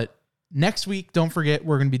 But next week, don't forget,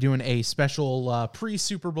 we're going to be doing a special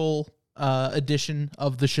pre-Super Bowl edition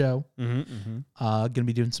of the show. Going to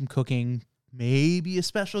be doing some cooking, maybe a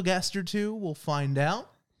special guest or two. We'll find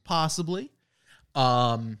out, possibly.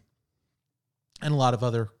 And a lot of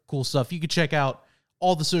other cool stuff. You can check out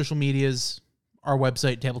all the social medias, our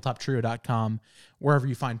website, tabletoptrio.com, wherever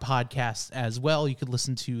you find podcasts as well. You could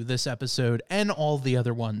listen to this episode and all the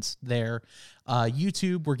other ones there.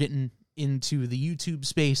 YouTube, we're getting into the YouTube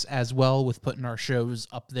space as well, with putting our shows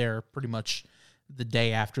up there pretty much the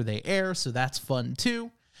day after they air. So that's fun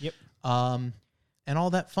too. Yep. And all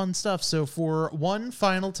that fun stuff. So for one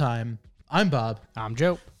final time, I'm Bob. I'm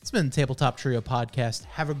Joe. It's been the Tabletop Trio Podcast.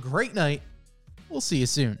 Have a great night. We'll see you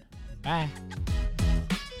soon. Bye.